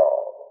the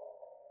world.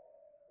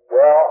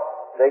 Well,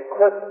 they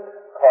couldn't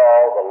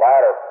call the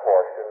latter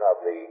portion of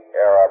the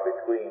era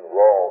between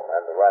Rome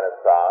and the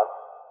Renaissance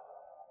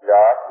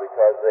dark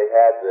because they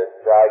had the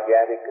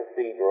gigantic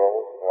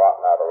cathedrals and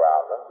whatnot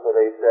around them. So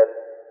they said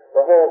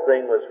the whole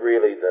thing was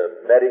really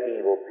the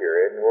medieval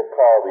period, and we'll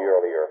call the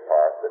earlier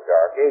part the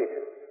Dark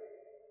Ages.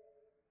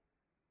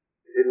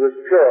 It was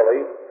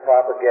purely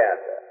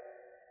propaganda.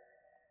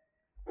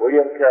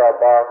 William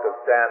Carroll Bark of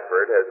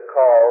Stanford has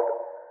called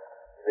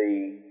the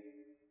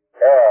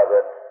era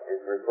that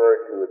is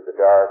referred to as the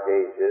Dark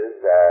Ages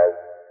as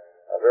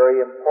a very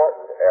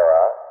important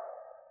era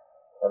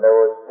when there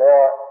was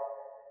more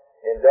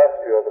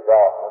industrial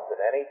development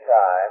than any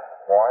time,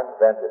 more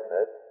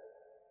inventiveness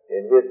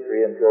in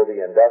history until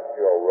the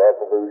Industrial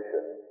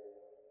Revolution.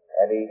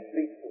 And he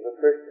speaks of the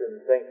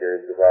Christian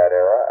thinkers of that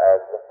era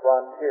as the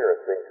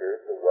frontier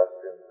thinkers of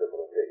Western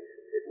civilization.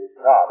 It was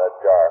not a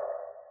dark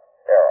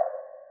era.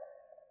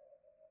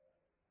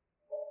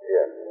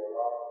 Yes.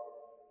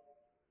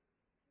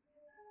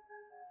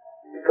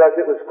 Because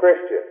it was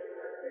Christian,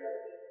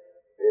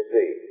 you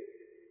see.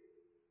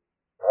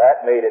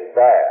 That made it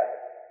bad.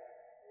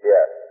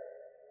 Yes.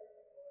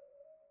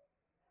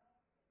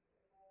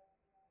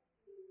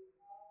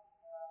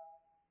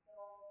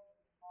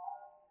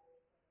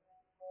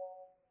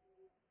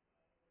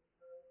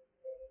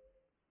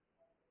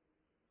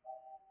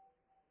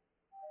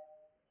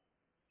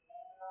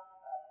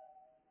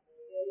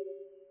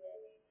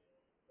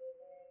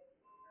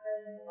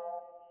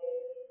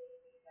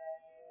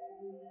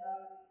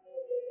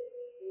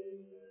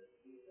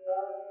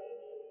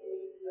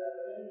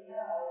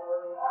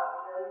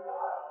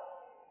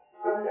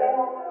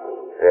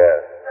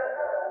 Yes.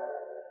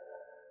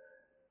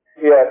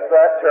 Yes,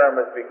 that term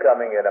is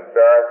becoming an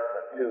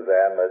embarrassment to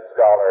them as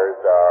scholars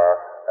are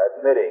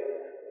admitting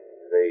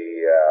the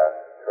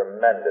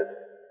tremendous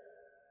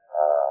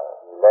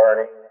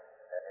learning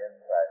and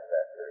insight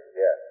that there is.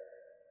 Yes.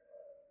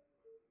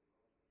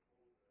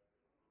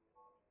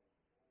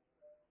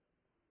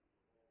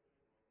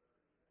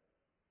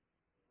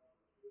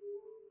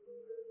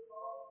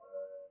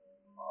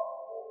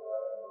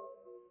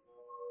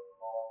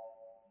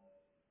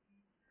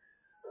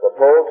 The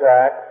poll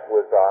tax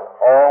was on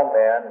all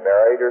men,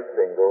 married or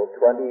single,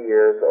 20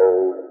 years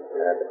old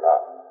and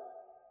up.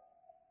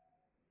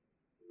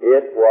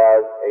 It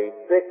was a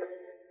fixed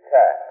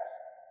tax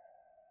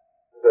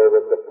so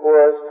that the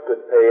poorest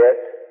could pay it,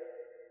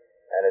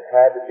 and it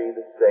had to be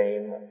the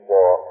same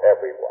for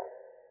everyone.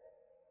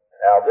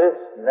 Now this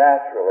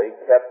naturally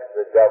kept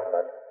the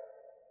government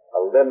a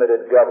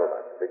limited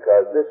government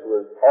because this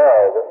was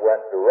all that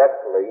went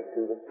directly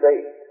to the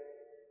state.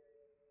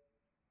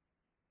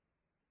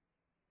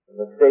 And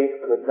the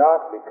state could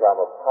not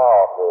become a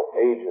powerful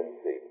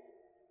agency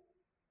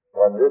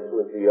when this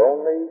was the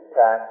only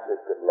tax it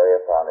could lay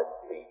upon its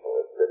people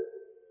as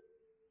citizens.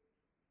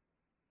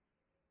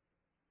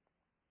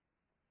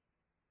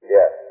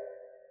 Yes.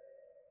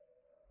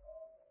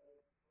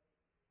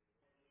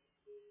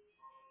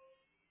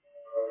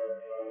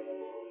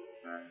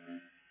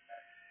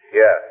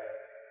 Yes.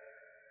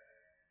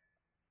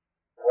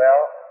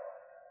 Well,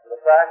 the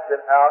fact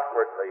that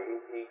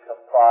outwardly he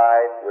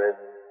complied with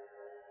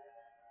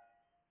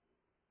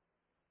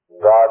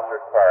God's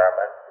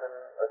requirements and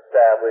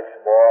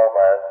established more or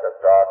less a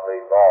godly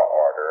law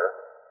order,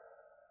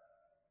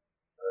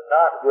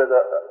 not with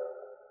a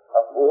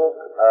full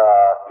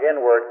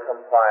inward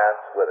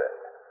compliance with it.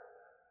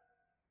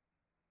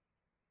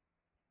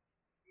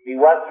 He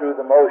went through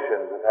the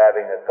motions of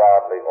having a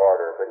godly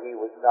order, but he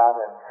was not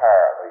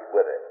entirely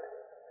with it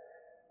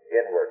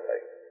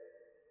inwardly.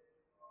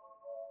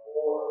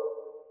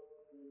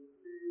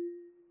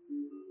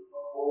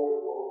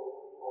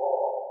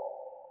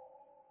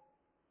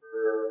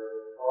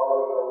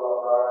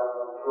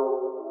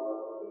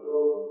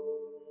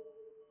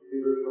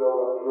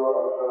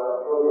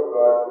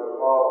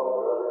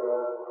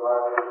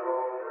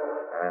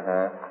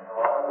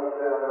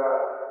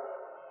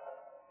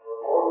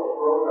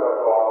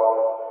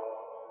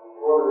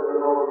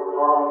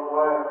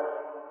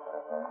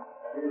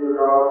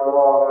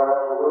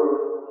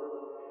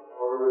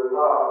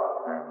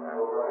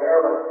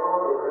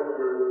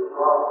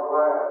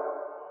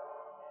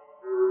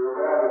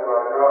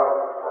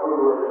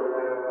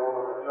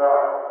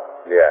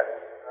 Yes.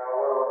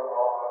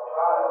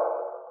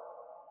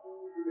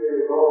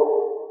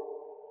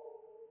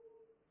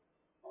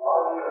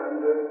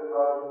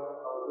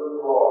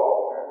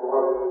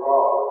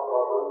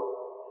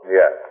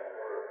 Yes.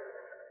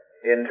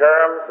 In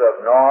terms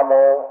of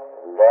normal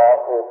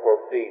lawful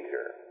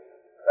procedure,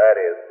 that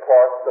is,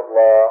 courts of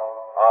law,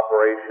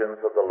 operations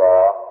of the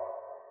law,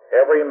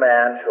 every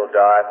man shall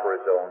die for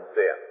his own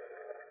sin.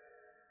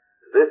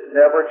 This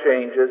never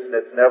changes, and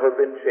it's never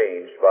been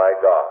changed by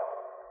God.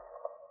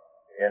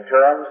 In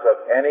terms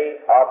of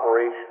any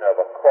operation of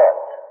a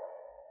court,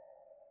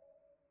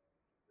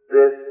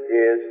 this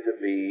is to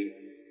be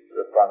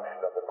the function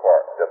of the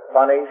court, to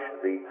punish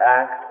the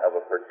act of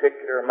a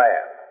particular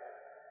man.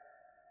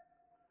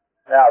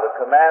 Now, the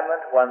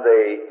commandment when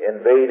they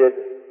invaded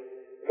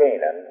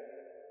Canaan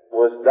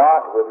was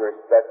not with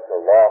respect to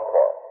law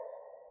courts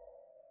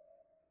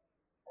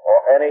or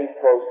any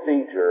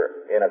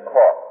procedure in a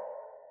court.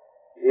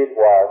 It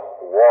was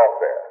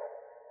warfare.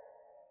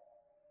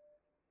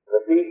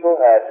 The people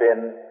had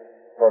been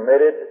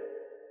permitted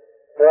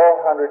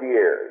 400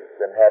 years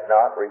and had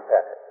not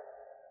repented.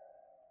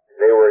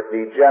 They were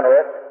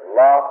degenerate,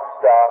 lock,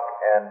 stock,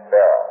 and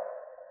barrel.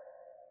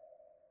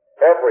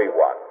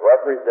 Everyone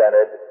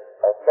represented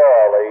a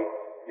thoroughly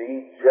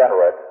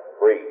degenerate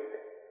breed.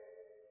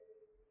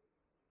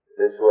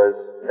 This was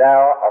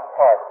now a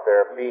part of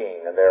their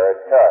being and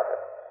their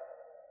inheritance.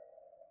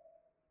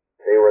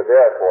 They were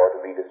therefore to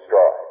be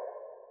destroyed.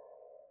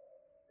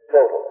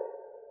 Totally.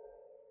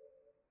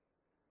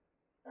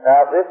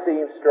 Now, this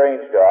seems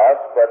strange to us,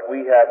 but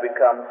we have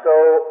become so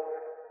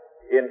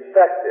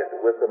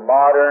infected with the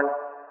modern,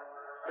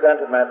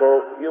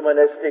 sentimental,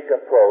 humanistic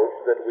approach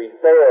that we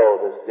fail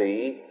to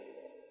see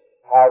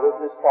how this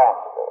is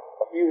possible.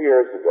 A few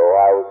years ago,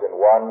 I was in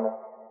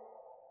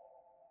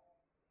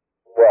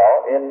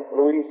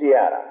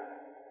Louisiana,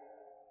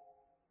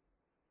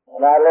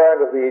 and I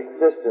learned of the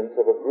existence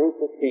of a group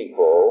of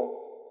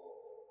people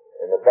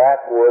in the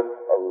backwoods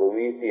of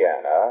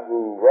Louisiana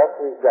who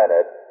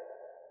represented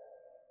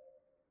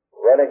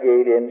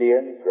renegade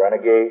Indians,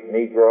 renegade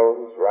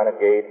Negroes,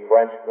 renegade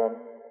Frenchmen,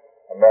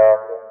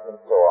 Americans, and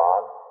so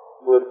on,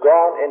 who had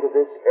gone into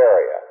this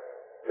area.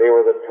 They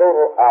were the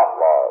total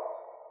outlaws,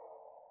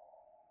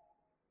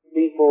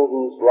 people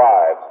whose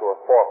lives were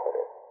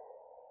forfeited,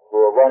 who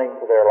were running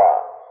for their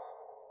lives.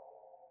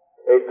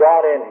 They'd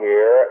gone in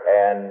here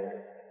and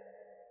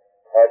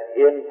had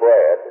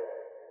inbred.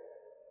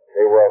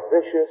 They were a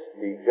vicious,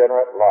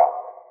 degenerate lot.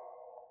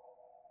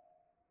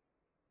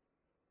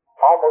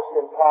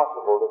 Almost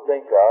impossible to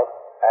think of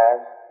as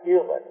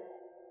human.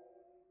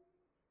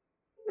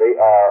 They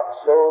are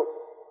so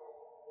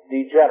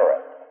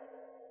degenerate.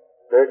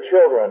 Their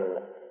children,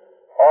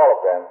 all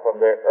of them, from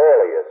their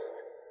earliest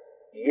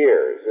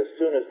years, as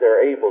soon as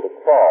they're able to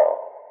crawl,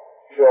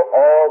 show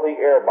all the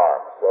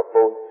earmarks of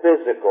both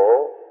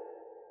physical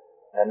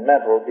and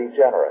mental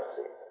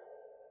degeneracy.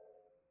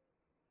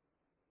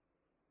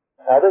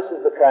 Now, this is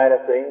the kind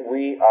of thing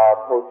we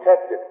are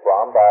protected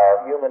from by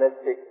our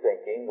humanistic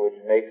thinking, which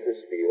makes us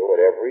feel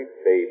that every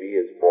baby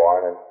is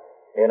born an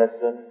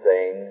innocent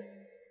thing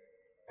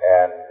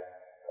and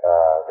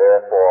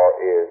therefore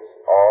is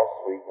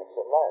all sweetness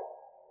and light.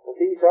 But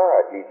these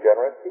are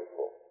degenerate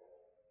people.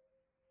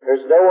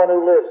 There's no one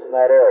who lives in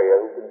that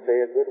area who can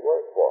say a good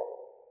word for them.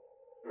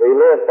 They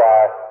live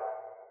by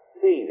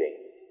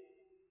thieving.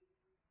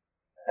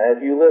 And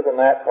if you live in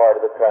that part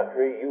of the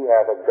country, you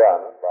have a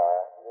gun by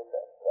your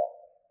bedside.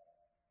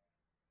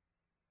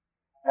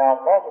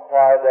 Now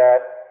multiply that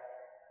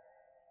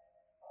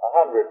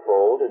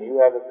 100-fold, and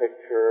you have a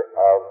picture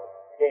of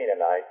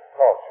Canaanite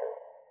culture.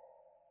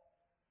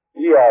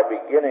 We are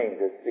beginning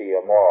to see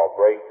a moral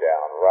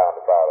breakdown round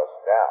about us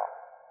now.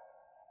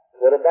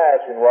 But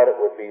imagine what it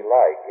would be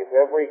like if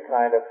every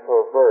kind of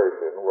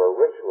perversion were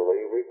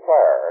ritually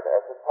required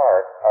as a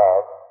part of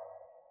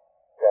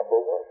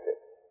temple worship.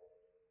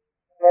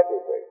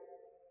 Everything.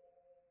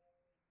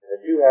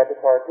 That you had to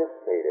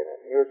participate in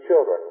it. Your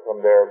children,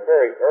 from their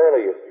very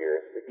earliest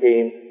years,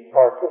 became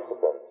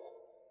participants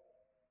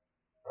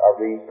of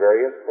these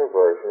various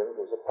perversions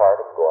as a part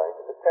of going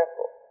to the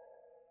temple.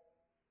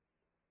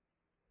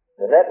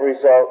 The net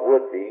result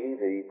would be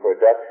the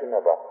production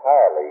of a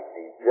highly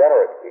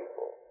degenerate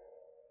people.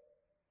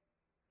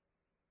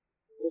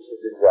 This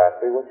is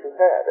exactly what you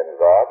had, and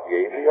God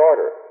gave the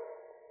order.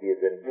 He had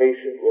been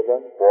patient with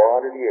them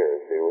 400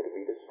 years. They were to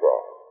be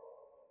destroyed.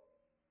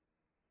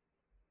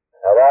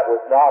 Now that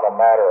was not a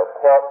matter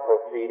of court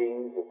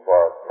proceedings as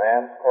far as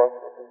man's courts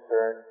were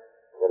concerned,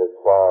 but as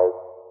far as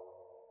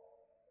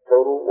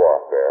total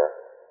warfare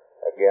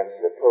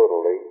against a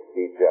totally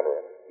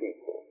degenerate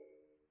people.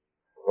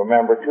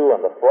 Remember, too,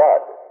 in the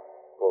flood,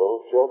 the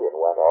little children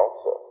went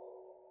also.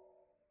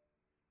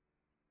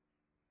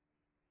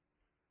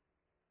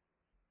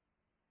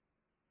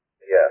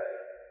 Yes.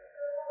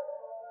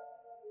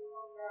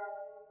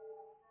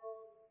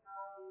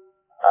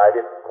 I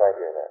didn't quite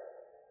hear that.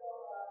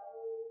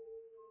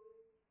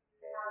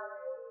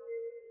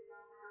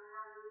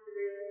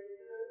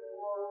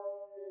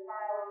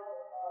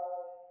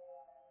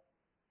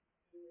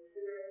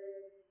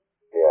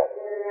 Yes.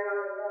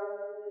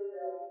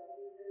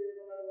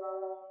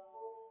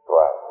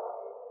 Right.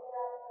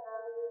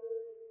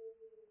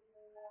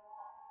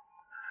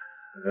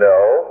 No,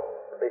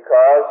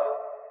 because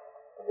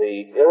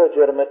the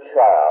illegitimate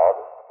child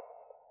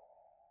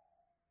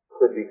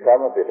could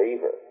become a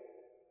believer.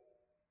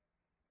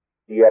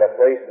 He had a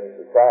place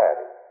in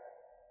society.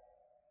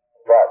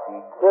 But he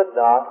could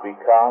not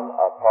become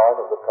a part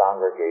of the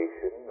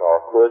congregation,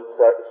 nor could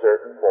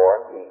certain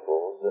foreign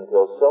peoples,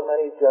 until so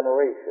many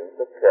generations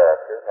of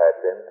character had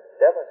been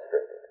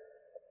demonstrated.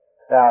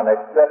 Now, in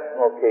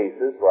exceptional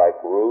cases like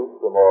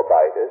Ruth the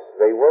Moabitess,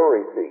 they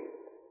were received.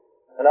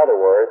 In other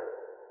words,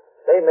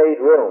 they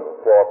made room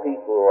for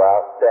people who were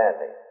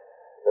outstanding.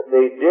 But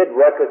they did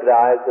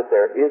recognize that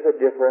there is a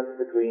difference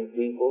between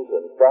peoples,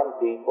 and some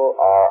people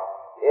are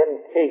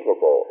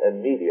incapable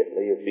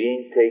immediately of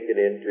being taken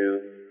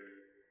into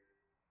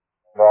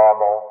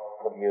normal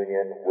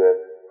communion with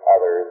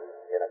others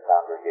in a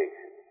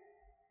congregation.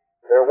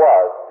 There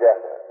was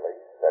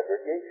definitely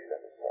segregation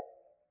in the sense.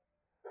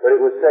 But it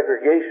was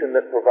segregation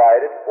that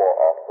provided for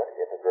ultimate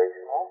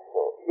integration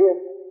also, if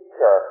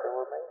character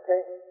were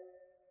maintained.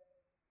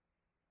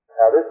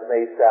 Now this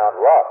may sound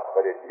rough,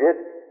 but it did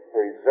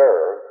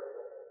preserve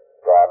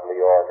godly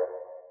order.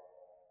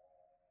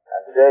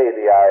 And today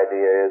the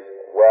idea is,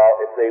 well,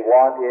 if they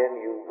want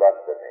in, you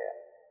let them in.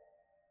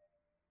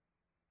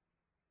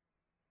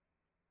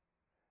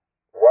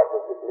 What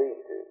does it lead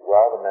to?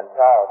 Well, the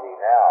mentality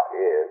now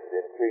is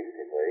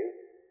increasingly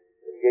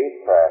the gate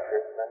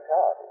crasher's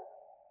mentality.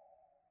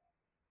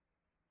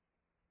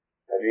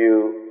 Have you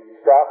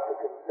stopped to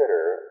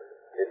consider,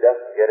 it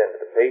doesn't get into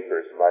the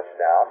papers much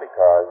now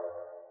because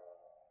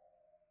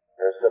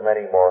there are so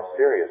many more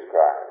serious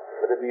crimes,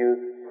 but have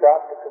you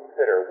stopped to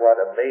consider what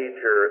a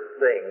major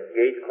thing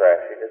gate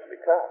crashing has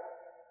become?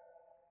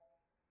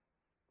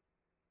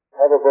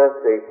 Have a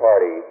birthday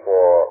party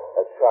for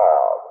a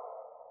child.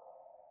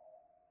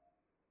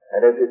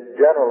 And if it's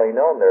generally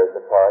known there's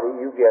a party,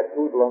 you get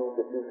hoodlums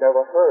that you've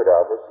never heard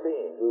of or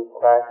seen who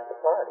crash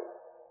the party.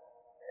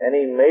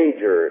 Any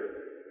major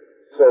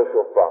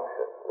social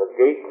function, the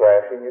gate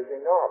crashing is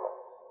enormous.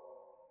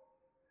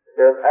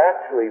 There have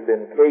actually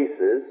been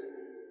cases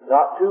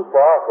not too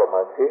far from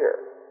us here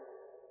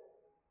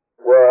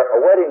where a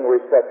wedding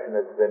reception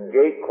has been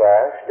gate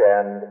crashed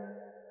and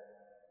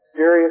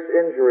serious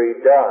injury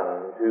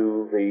done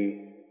to the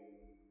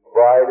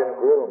bride and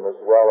groom as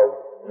well as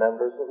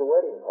members of the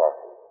wedding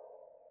party.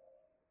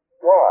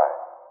 Why?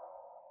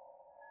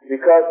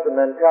 Because the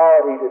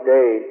mentality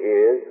today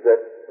is that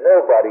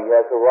nobody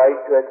has a right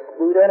to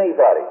exclude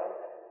anybody.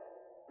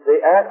 They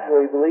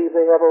actually believe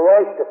they have a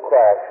right to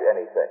crash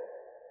anything.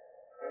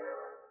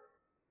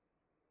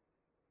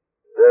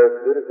 They're as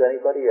good as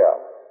anybody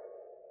else.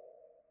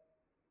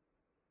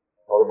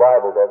 Well, the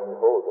Bible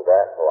doesn't hold to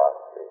that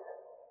philosophy.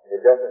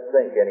 It doesn't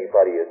think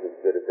anybody is as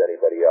good as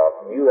anybody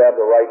else. You have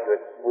the right to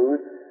exclude,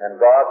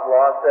 and God's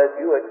law says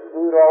you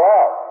exclude all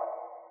else.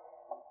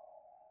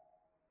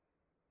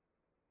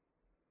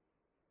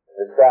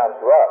 It sounds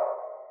rough,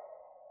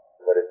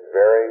 but it's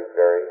very,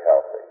 very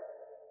healthy.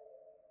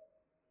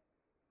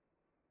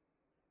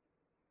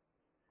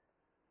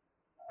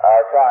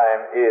 Our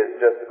time is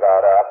just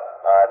about up.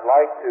 I'd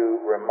like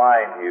to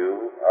remind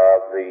you of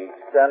the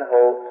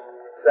Senholtz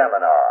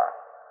seminar.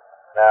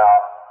 Now,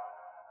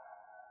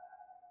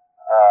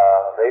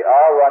 they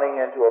are running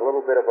into a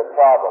little bit of a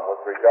problem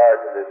with regard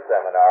to this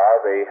seminar.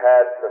 They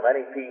had so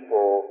many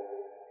people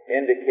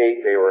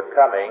indicate they were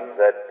coming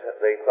that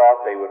they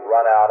thought they would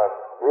run out of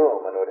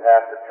room and would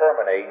have to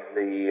terminate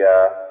the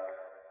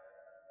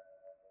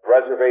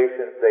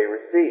reservations they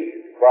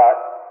received. But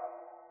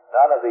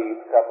none of these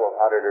couple of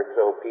hundred or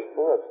so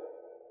people have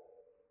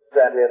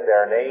sent in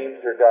their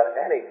names or done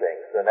anything.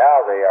 So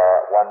now they are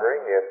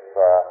wondering if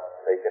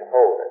they can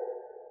hold it.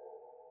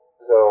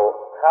 So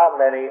how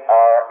many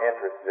are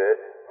interested,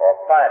 or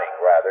planning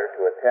rather,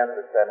 to attend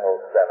the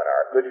Senhos seminar?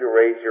 Could you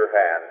raise your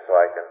hand so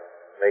I can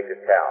make a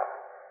count?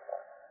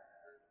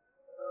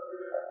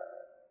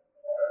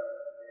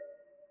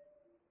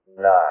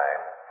 9.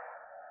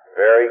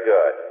 Very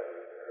good.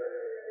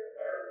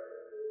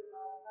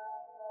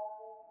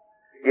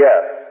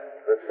 Yes,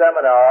 the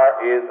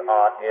seminar is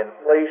on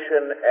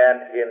inflation and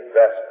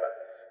investments.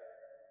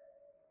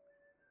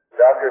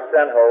 Dr.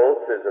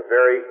 Senhos is a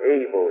very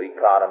able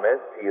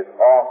economist. He is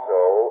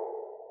also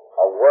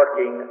a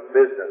working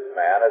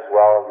businessman as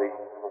well as a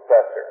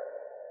professor.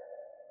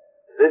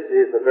 This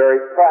is a very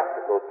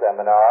practical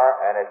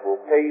seminar, and it will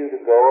pay you to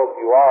go if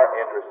you are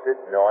interested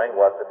in knowing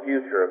what the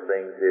future of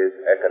things is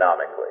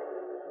economically.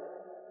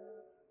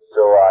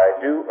 So I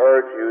do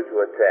urge you to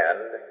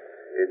attend.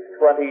 It's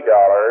 $20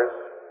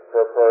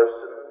 per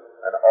person,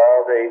 an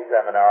all-day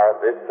seminar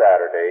this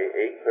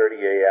Saturday,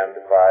 8:30 a.m.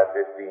 to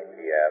 5:15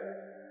 p.m.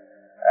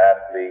 at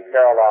the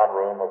Carillon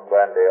Room of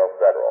Glendale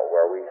Federal,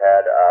 where we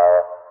had our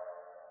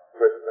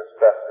Christmas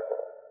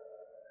festival.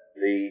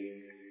 The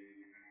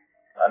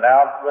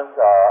announcements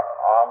are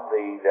on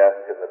the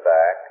desk in the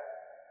back.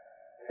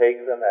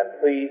 Take them and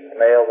please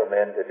mail them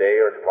in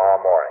today or tomorrow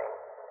morning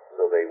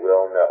so they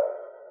will know.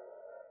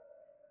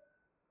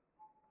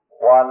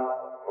 One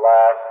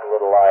last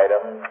little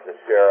item to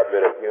share a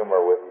bit of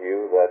humor with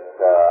you that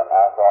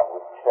I thought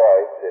was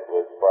choice. It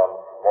was from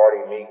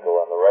Morty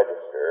Meikle in the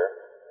Register.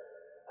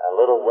 And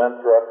little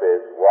Winthrop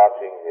is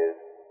watching his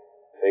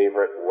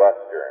favorite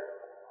Western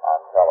on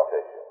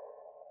television.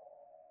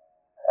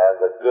 And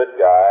the good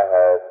guy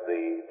has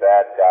the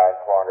bad guy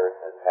cornered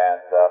and his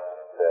hands up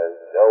and says,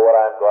 "Know what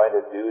I'm going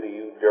to do to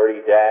you,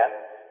 Dirty Dan?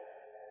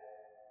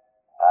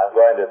 I'm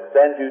going to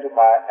send you to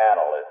my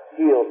analyst.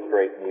 He'll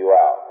straighten you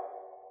out."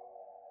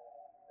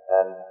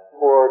 And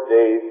poor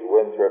Dave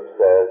Winthrop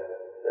says,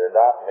 "They're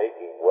not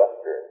making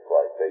Westerns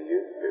like they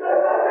used to."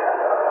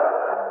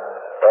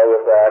 So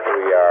with that,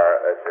 we are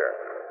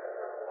adjourned.